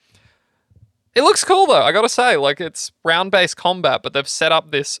 It looks cool, though, I gotta say. Like, it's round-based combat, but they've set up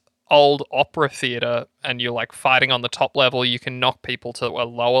this old opera theater, and you're, like, fighting on the top level. You can knock people to a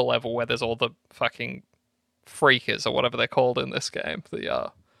lower level where there's all the fucking freakers, or whatever they're called in this game.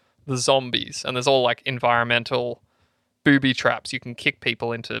 The zombies. And there's all, like, environmental booby traps. You can kick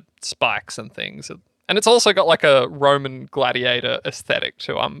people into spikes and things. And it's also got, like, a Roman gladiator aesthetic,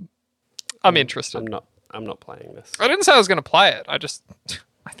 too. I'm interested. I'm not playing this. I didn't say I was going to play it.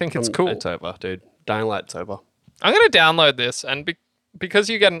 I think it's cool. It's over, dude. Dying Light's over. I'm going to download this, and because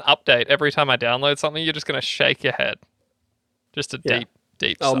you get an update every time I download something, you're just going to shake your head. Just a deep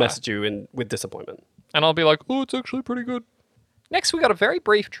I'll sigh. message you with disappointment. And I'll be like, oh, it's actually pretty good. Next, we got a very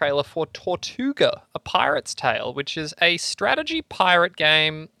brief trailer for Tortuga, A Pirate's Tale, which is a strategy pirate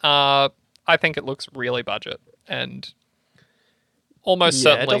game. I think it looks really budget, and almost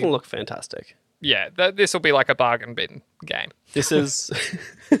certainly... it doesn't look fantastic. Yeah, this will be like a bargain bin game. This is...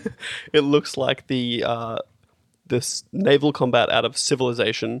 it looks like this naval combat out of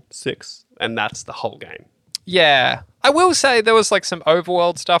Civilization 6, and that's the whole game. Yeah. I will say there was like some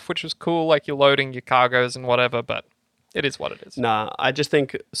overworld stuff, which was cool, like you're loading your cargoes and whatever, but it is what it is. Nah, I just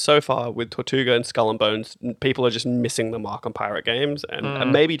think so far with Tortuga and Skull and Bones, people are just missing the mark on pirate games,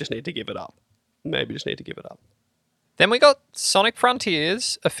 and maybe just need to give it up. Then we got Sonic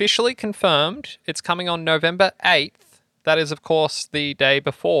Frontiers, officially confirmed. It's coming on November 8th. That is, of course, the day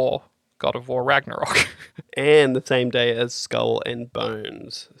before God of War Ragnarok. And the same day as Skull and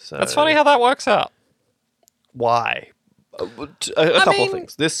Bones. So That's funny how that works out. Why? A couple of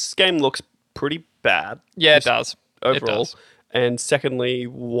things. This game looks pretty bad. Yeah, it does. Overall. It does. And secondly,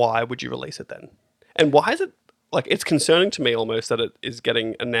 why would you release it then? And why is it... Like, it's concerning to me almost that it is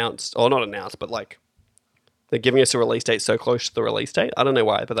getting announced... Or not announced, but like... They're giving us a release date so close to the release date. I don't know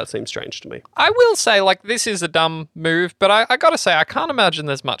why, but that seems strange to me. I will say, like, this is a dumb move, but I gotta say, I can't imagine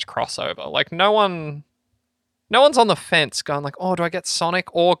there's much crossover. Like, no one's on the fence going like, oh, do I get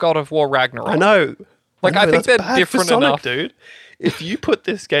Sonic or God of War Ragnarok? I know. Like, I think they're bad different for Sonic, enough. Dude. If you put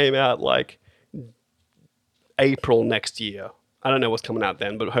this game out, like, April next year, I don't know what's coming out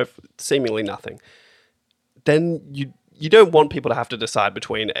then, but seemingly nothing, then you don't want people to have to decide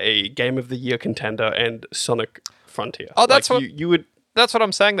between a Game of the Year contender and Sonic Frontier. Oh, that's like, what you would. That's what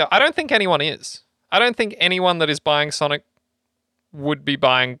I'm saying, though. I don't think anyone is. I don't think anyone that is buying Sonic would be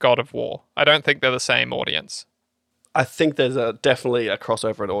buying God of War. I don't think they're the same audience. I think there's definitely a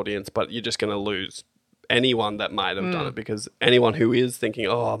crossover in audience, but you're just going to lose anyone that might have done it, because anyone who is thinking,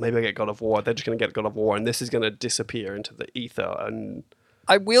 oh, maybe I get God of War, they're just going to get God of War, and this is going to disappear into the ether. And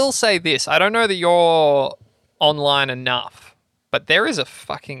I will say this. I don't know that you're online enough, but there is a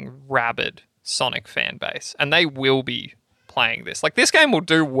fucking rabid Sonic fan base, and they will be playing this. Like, this game will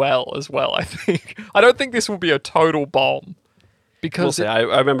do well as well, I think. I don't think this will be a total bomb, because we'll see.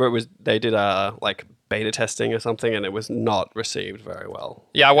 I remember they did like beta testing or something, and it was not received very well.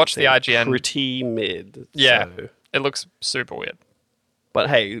 Yeah, I watched the IGN. Pretty mid. Yeah, so. It looks super weird. But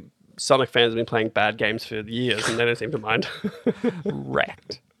hey, Sonic fans have been playing bad games for years, and they don't seem to mind.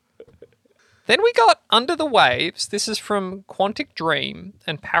 Wrecked. Then we got Under the Waves. This is from Quantic Dream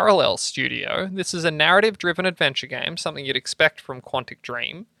and Parallel Studio. This is a narrative-driven adventure game, something you'd expect from Quantic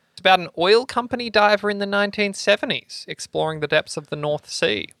Dream. It's about an oil company diver in the 1970s, exploring the depths of the North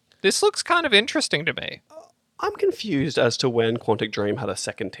Sea. This looks kind of interesting to me. I'm confused as to when Quantic Dream had a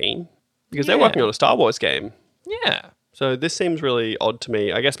second team because they're Yeah. working on a Star Wars game. Yeah. So this seems really odd to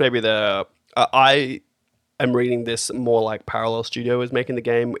me. I guess maybe I am reading this more like Parallel Studio is making the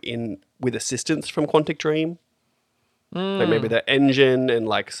game with assistance from Quantic Dream. Like maybe the engine and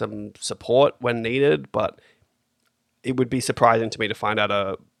like some support when needed, but it would be surprising to me to find out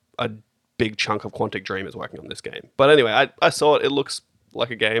a big chunk of Quantic Dream is working on this game. But anyway, I saw it. It looks like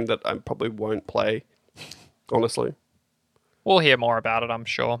a game that I probably won't play, honestly. We'll hear more about it, I'm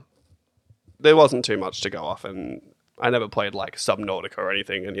sure. There wasn't too much to go off, and I never played like Subnautica or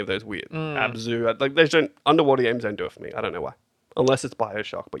anything, any of those weird Abzu. Like they don't underwater games don't do it for me. I don't know why. Unless it's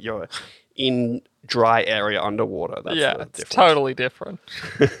BioShock, but you're in dry area underwater. That's Yeah, the it's difference. totally different.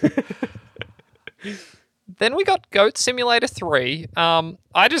 Then we got Goat Simulator 3.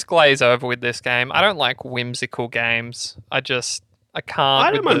 I just glaze over with this game. I don't like whimsical games. I can't.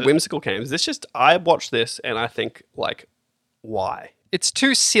 I don't with mind whimsical games. It's just I watch this and I think like, why? It's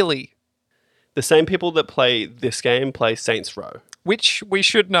too silly, The same people that play this game play Saints Row. which we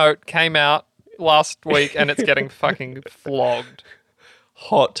should note came out last week and it's getting fucking flogged.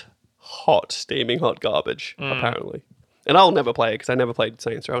 Hot, steaming hot garbage, apparently. And I'll never play it because I never played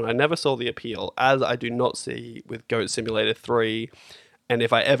Saints Row and I never saw the appeal, as I do not see with Goat Simulator 3. And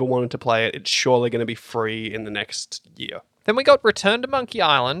if I ever wanted to play it, it's surely going to be free in the next year. Then we got Return to Monkey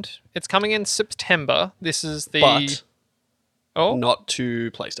Island. It's coming in September. This is the... But oh, not to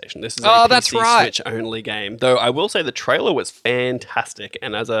PlayStation. This is Oh, a that's PC right. Switch only game. Though I will say the trailer was fantastic,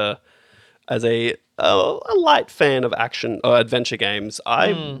 and as a light fan of action or adventure games,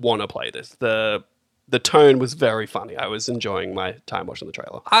 I want to play this. The tone was very funny. I was enjoying my time watching the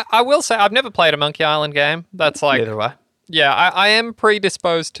trailer. I will say I've never played a Monkey Island game. That's like... Neither have I. Yeah, I am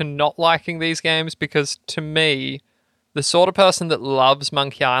predisposed to not liking these games because to me, the sort of person that loves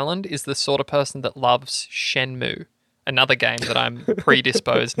Monkey Island is the sort of person that loves Shenmue, another game that I'm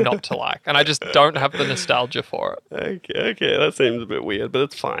predisposed not to like. And I just don't have the nostalgia for it. Okay, that seems a bit weird, but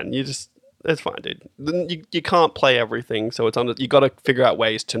it's fine. It's fine, dude. You can't play everything, so you got to figure out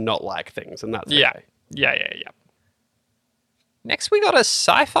ways to not like things, and that's Yeah. okay. Yeah. Next, we got a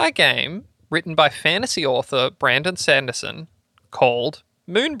sci-fi game written by fantasy author Brandon Sanderson called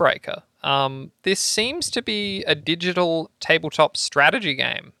Moonbreaker. This seems to be a digital tabletop strategy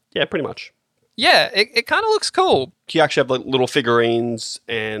game. Yeah, pretty much. Yeah, it kind of looks cool. You actually have like little figurines,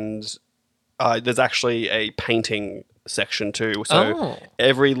 and there's actually a painting section too. So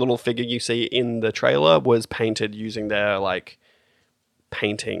every little figure you see in the trailer was painted using their like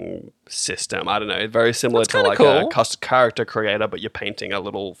painting system. I don't know, very similar to kinda like cool. a character creator, but you're painting a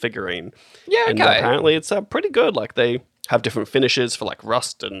little figurine. Yeah, And okay. apparently it's pretty good. Like they have different finishes for like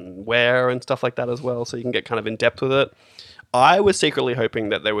rust and wear and stuff like that as well, so you can get kind of in depth with it. I was secretly hoping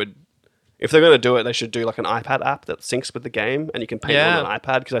that they would, if they're going to do it, they should do like an iPad app that syncs with the game and you can paint on an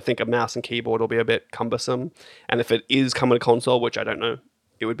iPad, because I think a mouse and keyboard will be a bit cumbersome. And if it is coming to console, which I don't know,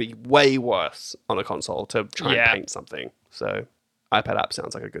 it would be way worse on a console to try and paint something. So iPad app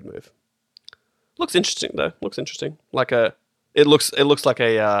sounds like a good move. Looks interesting though. Looks interesting. It looks like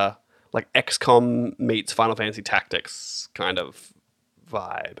a like XCOM meets Final Fantasy Tactics kind of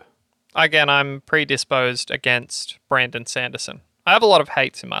vibe. Again, I'm predisposed against Brandon Sanderson. I have a lot of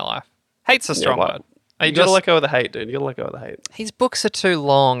hates in my life. Hate's a strong word. You gotta let go of the hate, dude. You gotta let go of the hate. His books are too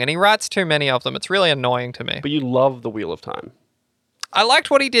long and he writes too many of them. It's really annoying to me. But you love the Wheel of Time. I liked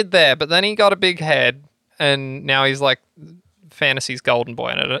what he did there, but then he got a big head and now he's like fantasy's golden boy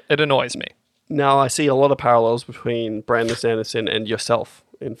and it annoys me. Now I see a lot of parallels between Brandon Sanderson and yourself,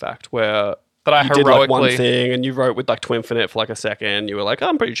 in fact, where That I you did like one heroically- thing and you wrote with like Twinfinite for like a second. You were like, oh,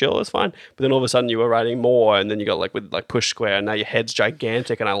 I'm pretty chill, it's fine. But then all of a sudden you were writing more, and then you got like with like Push Square, and now your head's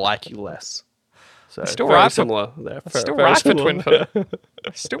gigantic, and I like you less. So still very write for- similar there. Still Very right for similar. Twinfinite.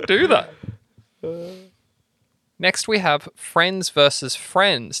 I still do that. Next we have Friends versus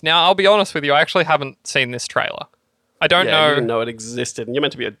Friends. Now, I'll be honest with you, I actually haven't seen this trailer. I don't You know. didn't know it existed, and you're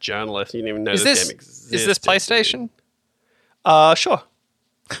meant to be a journalist. You didn't even know Is this this game existed. is this PlayStation? Sure.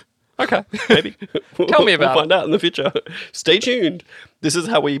 Okay. Maybe. Tell me about We'll find out in the future. Stay tuned. This is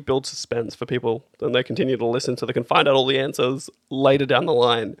how we build suspense for people, and they continue to listen so they can find out all the answers later down the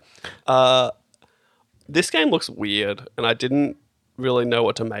line. This game looks weird, and I didn't really know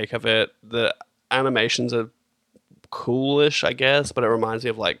what to make of it. The animations are coolish, I guess, but it reminds me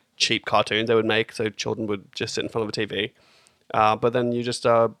of like cheap cartoons they would make, so children would just sit in front of a TV. But then you just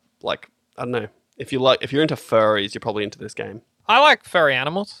like, I don't know. If you're into furries, you're probably into this game. I like furry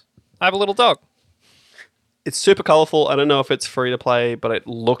animals. I have a little dog. It's super colorful. I don't know if it's free to play, but it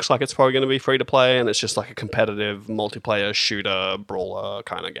looks like it's probably going to be free to play, and it's just like a competitive multiplayer shooter brawler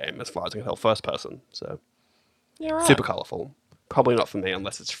kind of game, as far as I can tell, first person. So Yeah, right. super colorful. Probably not for me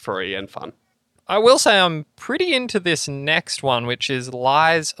unless it's free and fun. I will say I'm pretty into this next one, which is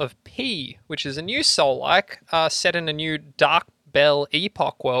Lies of P, which is a new Soul-like set in a new Dark Bell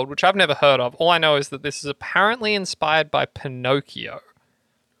Epoch world, which I've never heard of. All I know is that this is apparently inspired by Pinocchio.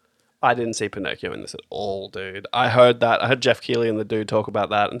 I didn't see Pinocchio in this at all, dude. I heard that. I heard Jeff Keighley and the dude talk about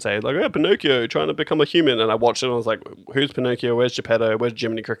that and say, like, oh, Pinocchio trying to become a human. And I watched it and I was like, who's Pinocchio? Where's Geppetto? Where's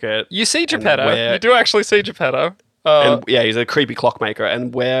Jiminy Cricket? You see Geppetto. You do actually see Geppetto. And yeah, he's a creepy clockmaker.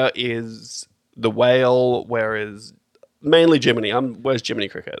 And where is the whale? Where is mainly Jiminy? Where's Jiminy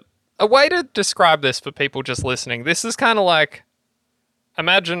Cricket? A way to describe this for people just listening, this is kind of like,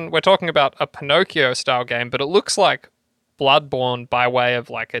 imagine we're talking about a Pinocchio style game, but it looks like Bloodborne by way of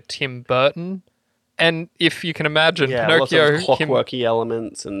like a Tim Burton. And if you can imagine Pinocchio, lots of clockworky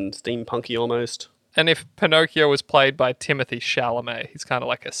elements and steampunky almost. And if Pinocchio was played by Timothy Chalamet, he's kind of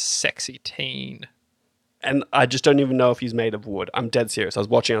like a sexy teen. And I just don't even know if he's made of wood. I'm dead serious. I was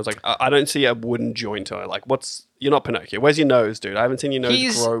watching, I was like, I don't see a wooden joint on it. Like, you're not Pinocchio. Where's your nose, dude? I haven't seen your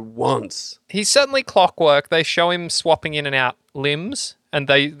nose grow once. He's certainly clockwork. They show him swapping in and out limbs, and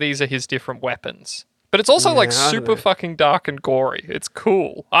these are his different weapons. But it's also like super fucking dark and gory. It's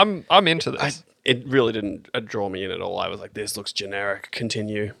cool. I'm into this. It really didn't draw me in at all. I was like, this looks generic.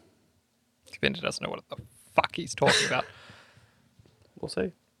 Continue. Vinda doesn't know what the fuck he's talking about. We'll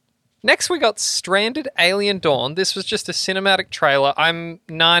see. Next, we got Stranded Alien Dawn. This was just a cinematic trailer. I'm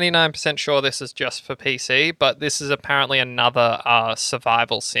 99% sure this is just for PC, but this is apparently another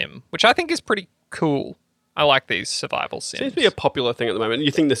survival sim, which I think is pretty cool. I like these survival sims. Seems to be a popular thing at the moment.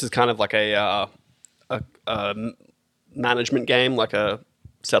 You think this is kind of like a management game, like a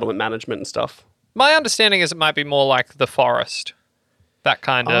settlement management and stuff? My understanding is it might be more like The Forest. That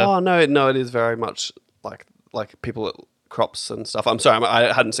kind of... Oh, no, it is very much like people at crops and stuff. I'm sorry,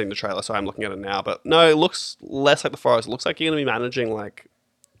 I hadn't seen the trailer, so I'm looking at it now. But no, it looks less like The Forest. It looks like you're going to be managing like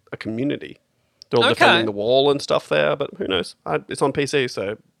a community. They're all defending the wall and stuff there, but who knows? It's on PC,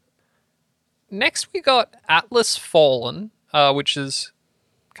 so... Next, we got Atlas Fallen, which is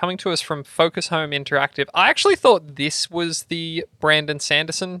coming to us from Focus Home Interactive. I actually thought this was the Brandon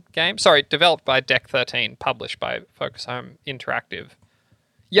Sanderson game. Sorry, developed by Deck 13, published by Focus Home Interactive.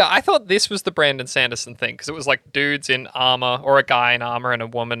 Yeah, I thought this was the Brandon Sanderson thing, because it was like dudes in armor, or a guy in armor and a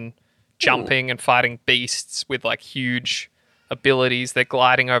woman jumping and fighting beasts with like huge abilities. They're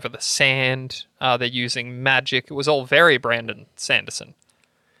gliding over the sand. They're using magic. It was all very Brandon Sanderson.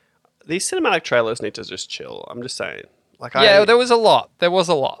 These cinematic trailers need to just chill. I'm just saying. There was a lot.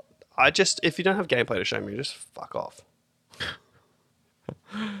 If you don't have gameplay to show me, just fuck off.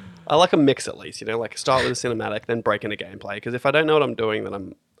 I like a mix at least, like start with a cinematic, then break into gameplay. Because if I don't know what I'm doing,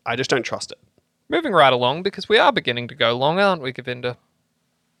 then I just don't trust it. Moving right along, because we are beginning to go long, aren't we, Govinda?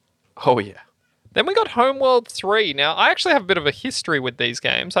 Oh, yeah. Then we got Homeworld 3. Now, I actually have a bit of a history with these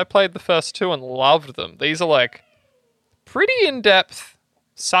games. I played the first two and loved them. These are like pretty in-depth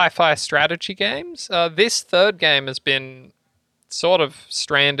sci-fi strategy games. This third game has been sort of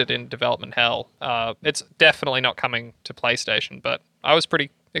stranded in development hell. It's definitely not coming to PlayStation, but I was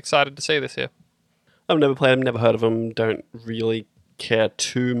pretty excited to see this here. I've never played them, never heard of them, don't really care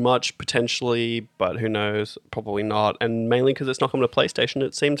too much potentially, but who knows, probably not. And mainly because it's not coming to PlayStation,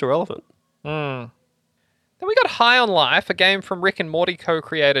 it seems irrelevant. Then we got High on Life, a game from Rick and Morty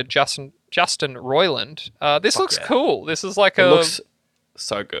co-creator Justin Roiland. This looks cool. This is like it looks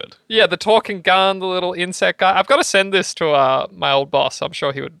so good. Yeah, the talking gun, the little insect guy. I've got to send this to my old boss. I'm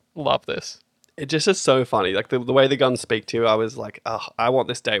sure he would love this. It just is so funny. Like the way the guns speak to you, I was like, oh, I want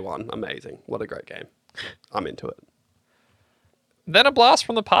this day one. Amazing. What a great game. I'm into it. Then a blast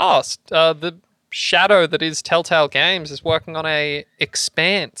from the past. The shadow that is Telltale Games is working on a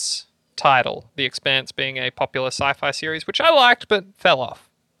Expanse title. The Expanse being a popular sci-fi series, which I liked but fell off.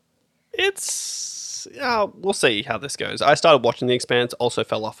 We'll see how this goes. I started watching The Expanse, also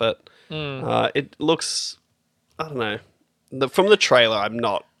fell off it. It looks, I don't know. From the trailer, I'm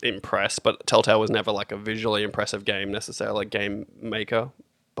not impressed, but Telltale was never like a visually impressive game necessarily, game maker.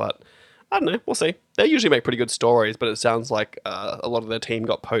 But I don't know, we'll see. They usually make pretty good stories, but it sounds like a lot of their team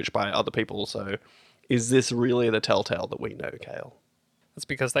got poached by other people. So is this really the Telltale that we know, Kale? That's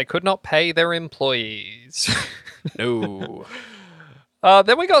because they could not pay their employees. No.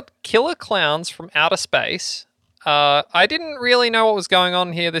 Then we got Killer Clowns from Outer Space. I didn't really know what was going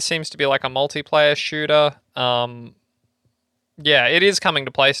on here. This seems to be like a multiplayer shooter. Yeah, it is coming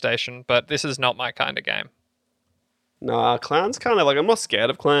to PlayStation, but this is not my kind of game. Nah, clowns kind of like, I'm not scared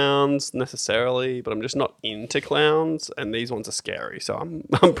of clowns necessarily, but I'm just not into clowns, and these ones are scary, so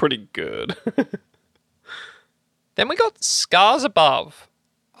I'm pretty good. Then we got Scars Above.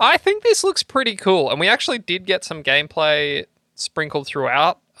 I think this looks pretty cool, and we actually did get some gameplay sprinkled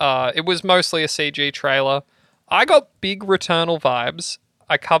throughout. It was mostly a CG trailer. I got big Returnal vibes.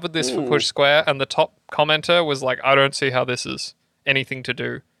 I covered this for Push Square, and the top commenter was like, I don't see how this is anything to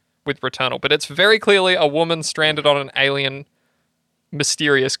do with Returnal. But it's very clearly a woman stranded on an alien,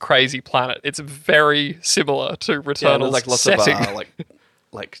 mysterious, crazy planet. It's very similar to Returnal's Yeah, and there's like lots setting. of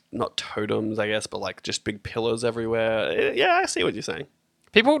like not totems, I guess, but like just big pillars everywhere. Yeah, I see what you're saying.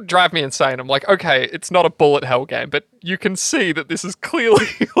 People drive me insane. I'm like, okay, it's not a bullet hell game, but you can see that this is clearly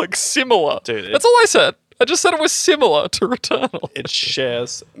like similar. Dude, that's all I said. I just said it was similar to Returnal. It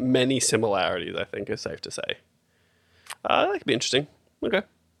shares many similarities, I think, is safe to say. That could be interesting. Okay.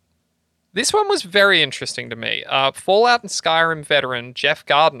 This one was very interesting to me. Fallout and Skyrim veteran Jeff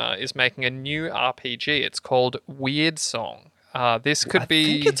Gardner is making a new RPG. It's called Weird Song. This could be...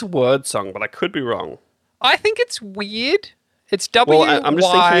 I think it's Word Song, but I could be wrong. I think it's weird. It's I'm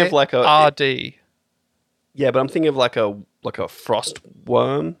just thinking of like a W-Y-R-D. Yeah, but I'm thinking of like a frost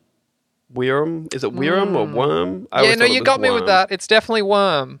worm. Wyrm? Is it Wyrm or worm? Yeah, no, you got me with that. It's definitely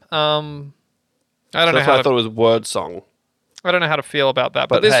worm. I don't know That's why I thought it was Word Song. I don't know how to feel about that.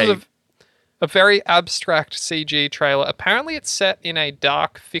 But this was a very abstract CG trailer. Apparently it's set in a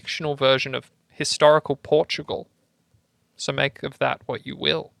dark fictional version of historical Portugal. So make of that what you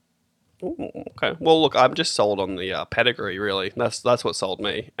will. Ooh, okay. Well, look, I'm just sold on the pedigree, really. That's what sold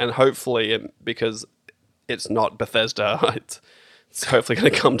me. And hopefully, because it's not Bethesda, it's hopefully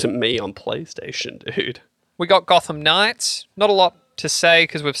going to come to me on PlayStation, dude. We got Gotham Knights. Not a lot to say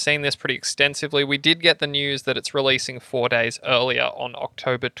because we've seen this pretty extensively. We did get the news that it's releasing 4 days earlier on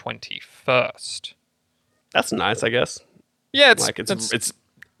October 21st. That's nice, I guess. Yeah, it's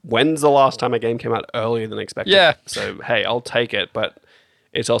when's the last time a game came out earlier than expected? Yeah. So, hey, I'll take it, but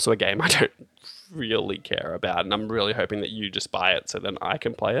it's also a game I don't really care about, and I'm really hoping that you just buy it so then I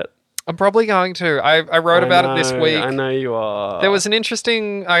can play it. I'm probably going to. I wrote about it this week. I know you are. There was an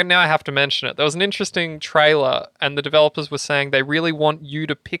interesting... now I have to mention it. There was an interesting trailer, and the developers were saying they really want you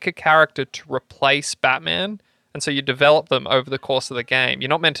to pick a character to replace Batman, and so you develop them over the course of the game. You're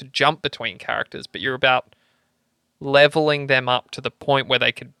not meant to jump between characters, but you're about leveling them up to the point where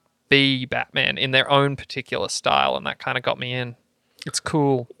they could be Batman in their own particular style, and that kind of got me in. It's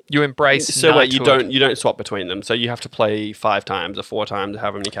cool. You embrace. So wait, you don't swap between them. So you have to play 5 times or 4 times,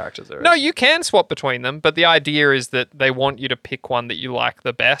 however many characters there is. No, you can swap between them, but the idea is that they want you to pick one that you like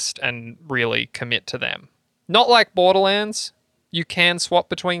the best and really commit to them. Not like Borderlands. You can swap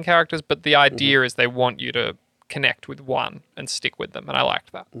between characters, but the idea is they want you to connect with one and stick with them, and I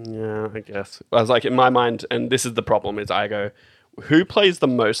liked that. Yeah, I guess. I was like, in my mind, and this is the problem, is I go, who plays the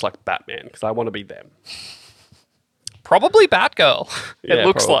most like Batman? Because I want to be them. Probably Batgirl. Yeah, it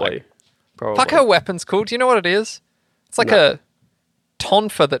looks probably. like. Probably. Fuck, her weapon's cool. Do you know what it is? It's like a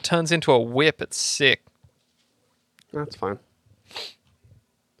tonfa that turns into a whip. It's sick. That's fine.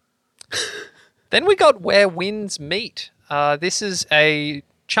 Then we got Where Winds Meet. This is a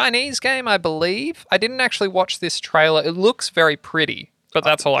Chinese game, I believe. I didn't actually watch this trailer. It looks very pretty, but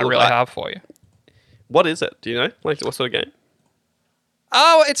that's all I really have for you. What is it? Do you know? Like, what sort of game?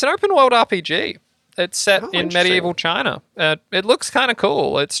 Oh, it's an open world RPG. It's set in interesting. medieval China. It looks kind of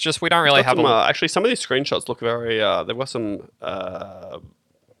cool. It's just we don't really have actually, some of these screenshots look very... there were some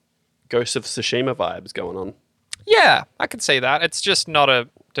Ghost of Tsushima vibes going on. Yeah, I could see that. It's just not a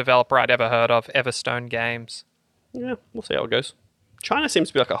developer I'd ever heard of, Everstone Games. Yeah, we'll see how it goes. China seems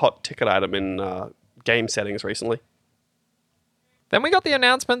to be like a hot ticket item in game settings recently. Then we got the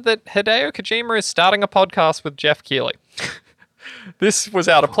announcement that Hideo Kojima is starting a podcast with Jeff Keighley. This was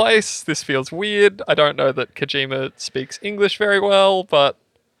out of place. This feels weird. I don't know that Kojima speaks English very well, but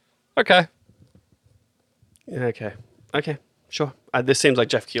okay. Yeah, okay, sure. This seems like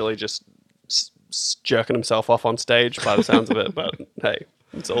Jeff Keighley just jerking himself off on stage by the sounds of it, but hey,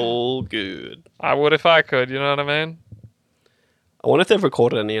 it's all good. I would if I could, you know what I mean? I wonder if they've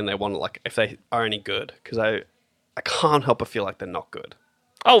recorded any and they want, like, if they are any good, because I can't help but feel like they're not good.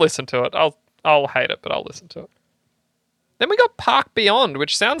 I'll listen to it. I'll hate it, but I'll listen to it. Then we got Park Beyond,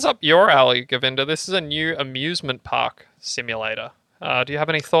 which sounds up your alley, Govinda. This is a new amusement park simulator. Do you have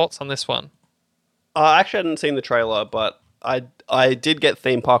any thoughts on this one? I actually hadn't seen the trailer, but I did get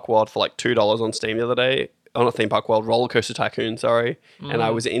Theme Park World for like $2 on Steam the other day. Oh, not Theme Park World, Roller Coaster Tycoon, sorry. And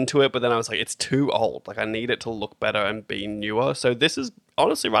I was into it, but then I was like, it's too old. Like, I need it to look better and be newer. So this is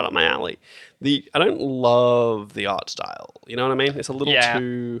honestly right up my alley. I don't love the art style. You know what I mean? It's a little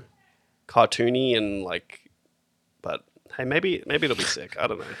too cartoony and like But hey, maybe it'll be sick. I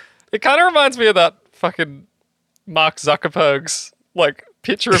don't know. It kind of reminds me of that fucking Mark Zuckerberg's like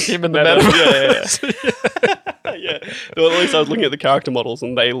picture of him in the metaverse. Yeah. Well, at least I was looking at the character models,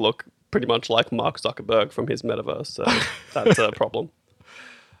 and they look pretty much like Mark Zuckerberg from his metaverse. So that's a problem.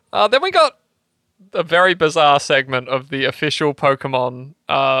 Then we got a very bizarre segment of the official Pokemon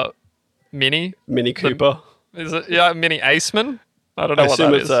Mini. Mini Cooper. Is it Mini Aceman? I don't know what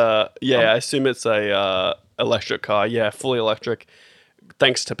that is. I assume it's a electric car. Yeah, fully electric.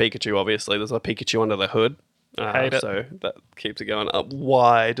 Thanks to Pikachu, obviously. There's a Pikachu under the hood. Hate it. So that keeps it going up.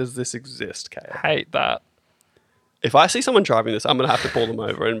 Why does this exist, Kale? Hate that. If I see someone driving this, I'm going to have to pull them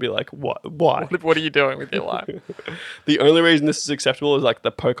over and be like, what? Why? What are you doing with your life? The only reason this is acceptable is like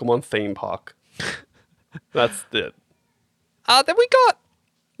the Pokemon theme park. That's it. Then we got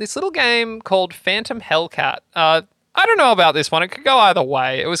this little game called Phantom Hellcat. I don't know about this one. It could go either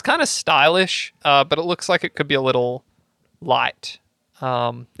way. It was kind of stylish, but it looks like it could be a little light.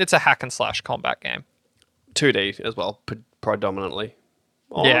 It's a hack and slash combat game. 2D as well, predominantly.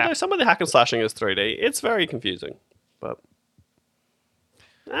 Yeah. Although some of the hack and slashing is 3D. It's very confusing, but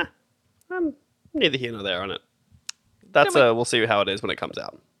I'm neither here nor there on it. We'll see how it is when it comes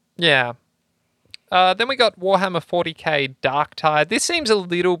out. Yeah. Then we got Warhammer 40k Darktide. This seems a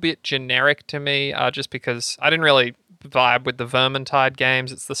little bit generic to me, just because I didn't really vibe with the Vermintide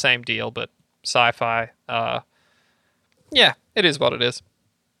games. It's the same deal, but sci-fi. Yeah, it is what it is.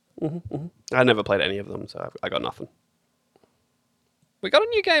 I never played any of them, so I got nothing. We got a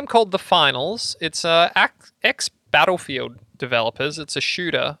new game called The Finals. It's ex-Battlefield developers. It's a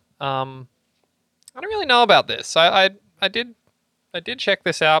shooter. I don't really know about this. I did check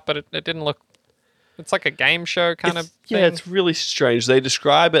this out, but it didn't look. It's like a game show kind of thing. Yeah, it's really strange. They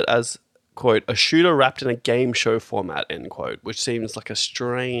describe it as, quote, a shooter wrapped in a game show format, end quote, which seems like a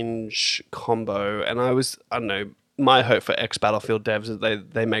strange combo. And I don't know, my hope for ex-Battlefield devs is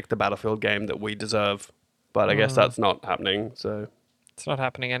they make the Battlefield game that we deserve. But I guess that's not happening, so. It's not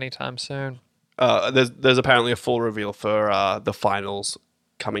happening anytime soon. There's apparently a full reveal for the finals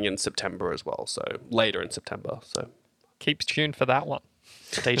coming in September as well, so later in September. So keep tuned for that one.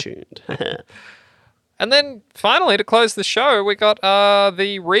 Stay tuned. And then finally, to close the show, we got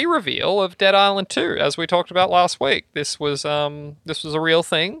the re-reveal of Dead Island 2, as we talked about last week. This was a real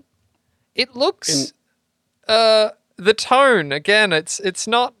thing. It looks the tone again. It's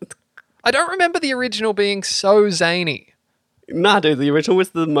not. I don't remember the original being so zany. Nah, dude, the original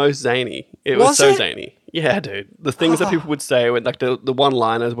was the most zany. It was so zany. Yeah, dude. The things that people would say, when, like the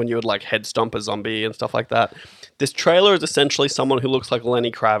one-liners when you would like head stomp a zombie and stuff like that. This trailer is essentially someone who looks like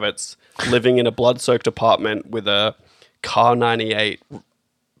Lenny Kravitz living in a blood-soaked apartment with a Kar 98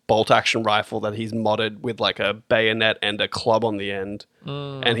 bolt-action rifle that he's modded with like a bayonet and a club on the end.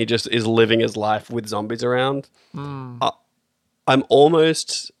 And he just is living his life with zombies around. I'm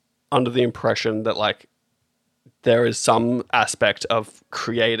almost under the impression that like there is some aspect of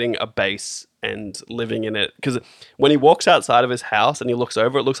creating a base and living in it. Because when he walks outside of his house and he looks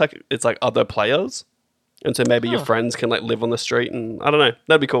over, it looks like it's like other players. And so maybe your friends can like live on the street, and I don't know.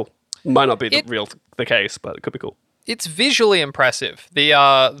 That'd be cool. Might not be the case, but it could be cool. It's visually impressive.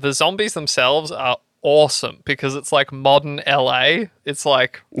 The zombies themselves are awesome because it's like modern LA. It's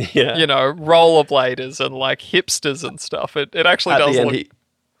like, you know, rollerbladers and like hipsters and stuff. It actually does look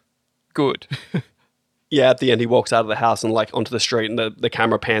good. Yeah, at the end he walks out of the house and like onto the street, and the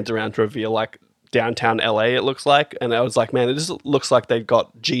camera pans around to reveal like downtown LA it looks like. And I was like, man, it just looks like they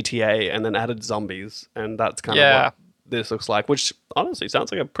got GTA and then added zombies, and that's kind of what this looks like, which honestly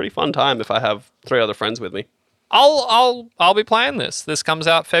sounds like a pretty fun time if I have 3 other friends with me. I'll be playing this. This comes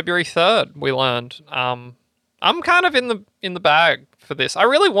out February 3rd, we learned. I'm kind of in the bag for this. I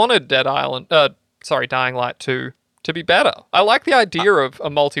really wanted Dying Light 2 to be better. I like the idea of a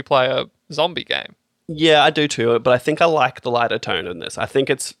multiplayer zombie game. Yeah, I do too, but I think I like the lighter tone in this. I think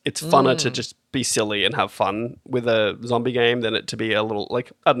it's funner to just be silly and have fun with a zombie game than it to be a little,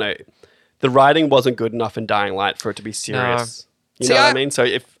 like, I don't know. The writing wasn't good enough in Dying Light for it to be serious. No. You know what I mean? So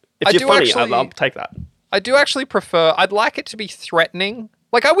if you're funny, I'll take that. I do actually prefer, I'd like it to be threatening.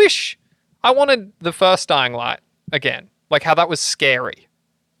 Like, I wanted the first Dying Light again. Like, how that was scary.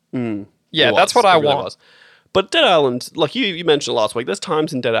 Yeah, that's what I want. Was. But Dead Island, like you mentioned last week, there's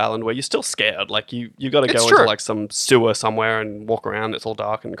times in Dead Island where you're still scared. Like you got to go into like some sewer somewhere and walk around. It's all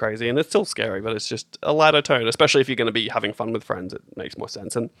dark and crazy, and it's still scary. But it's just a lighter tone, especially if you're going to be having fun with friends. It makes more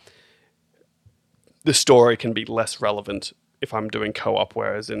sense, and the story can be less relevant if I'm doing co-op.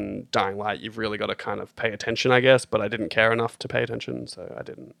 Whereas in Dying Light, you've really got to kind of pay attention, I guess. But I didn't care enough to pay attention, so I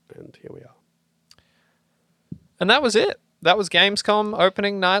didn't, and here we are. And that was it. that was Gamescom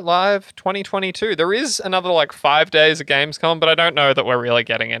opening night live 2022. There is another like 5 days of Gamescom, but I don't know that we're really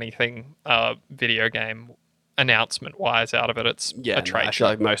getting anything video game announcement wise out of it. It's a trade I show. feel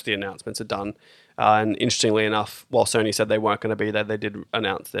like most of the announcements are done. And interestingly enough, while Sony said they weren't going to be there, they did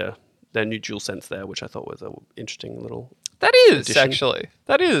announce their new DualSense there, which I thought was an interesting little. That is addition. actually.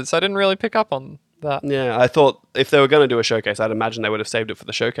 That is. I didn't really pick up on that. Yeah, I thought if they were going to do a showcase, I'd imagine they would have saved it for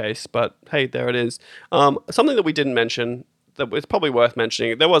the showcase. But hey, there it is. Something that we didn't mention that was probably worth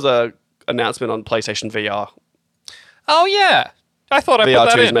mentioning. There was a announcement on PlayStation VR. Oh yeah, I thought I put VR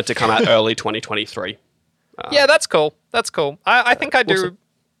that 2 is in. meant to come out early 2023. Yeah, that's cool. That's cool. I think I do. we'll see.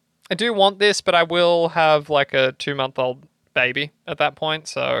 I do want this, but I will have like a 2-month-old baby at that point.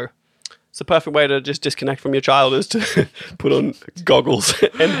 So It's the perfect way to just disconnect from your child is to put on goggles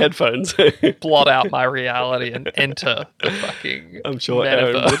and headphones. blot out my reality and enter the fucking I'm sure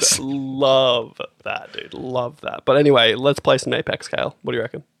Aaron would metaverse. love that, dude. Love that. But anyway, let's play some Apex, Kale. What do you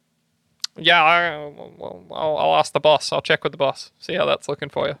reckon? Yeah, I'll ask the boss. I'll check with the boss. See how that's looking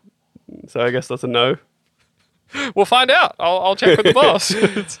for you. So I guess that's a no. We'll find out. I'll check with the boss.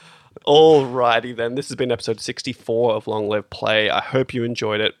 Alrighty then. This has been episode 64 of Long Live Play. I hope you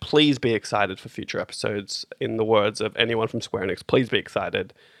enjoyed it. Please be excited for future episodes. In the words of anyone from Square Enix, please be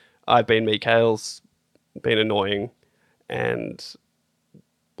excited. I've been me, Kale's been annoying, and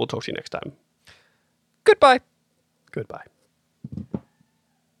we'll talk to you next time. Goodbye. Goodbye.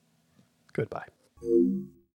 Goodbye.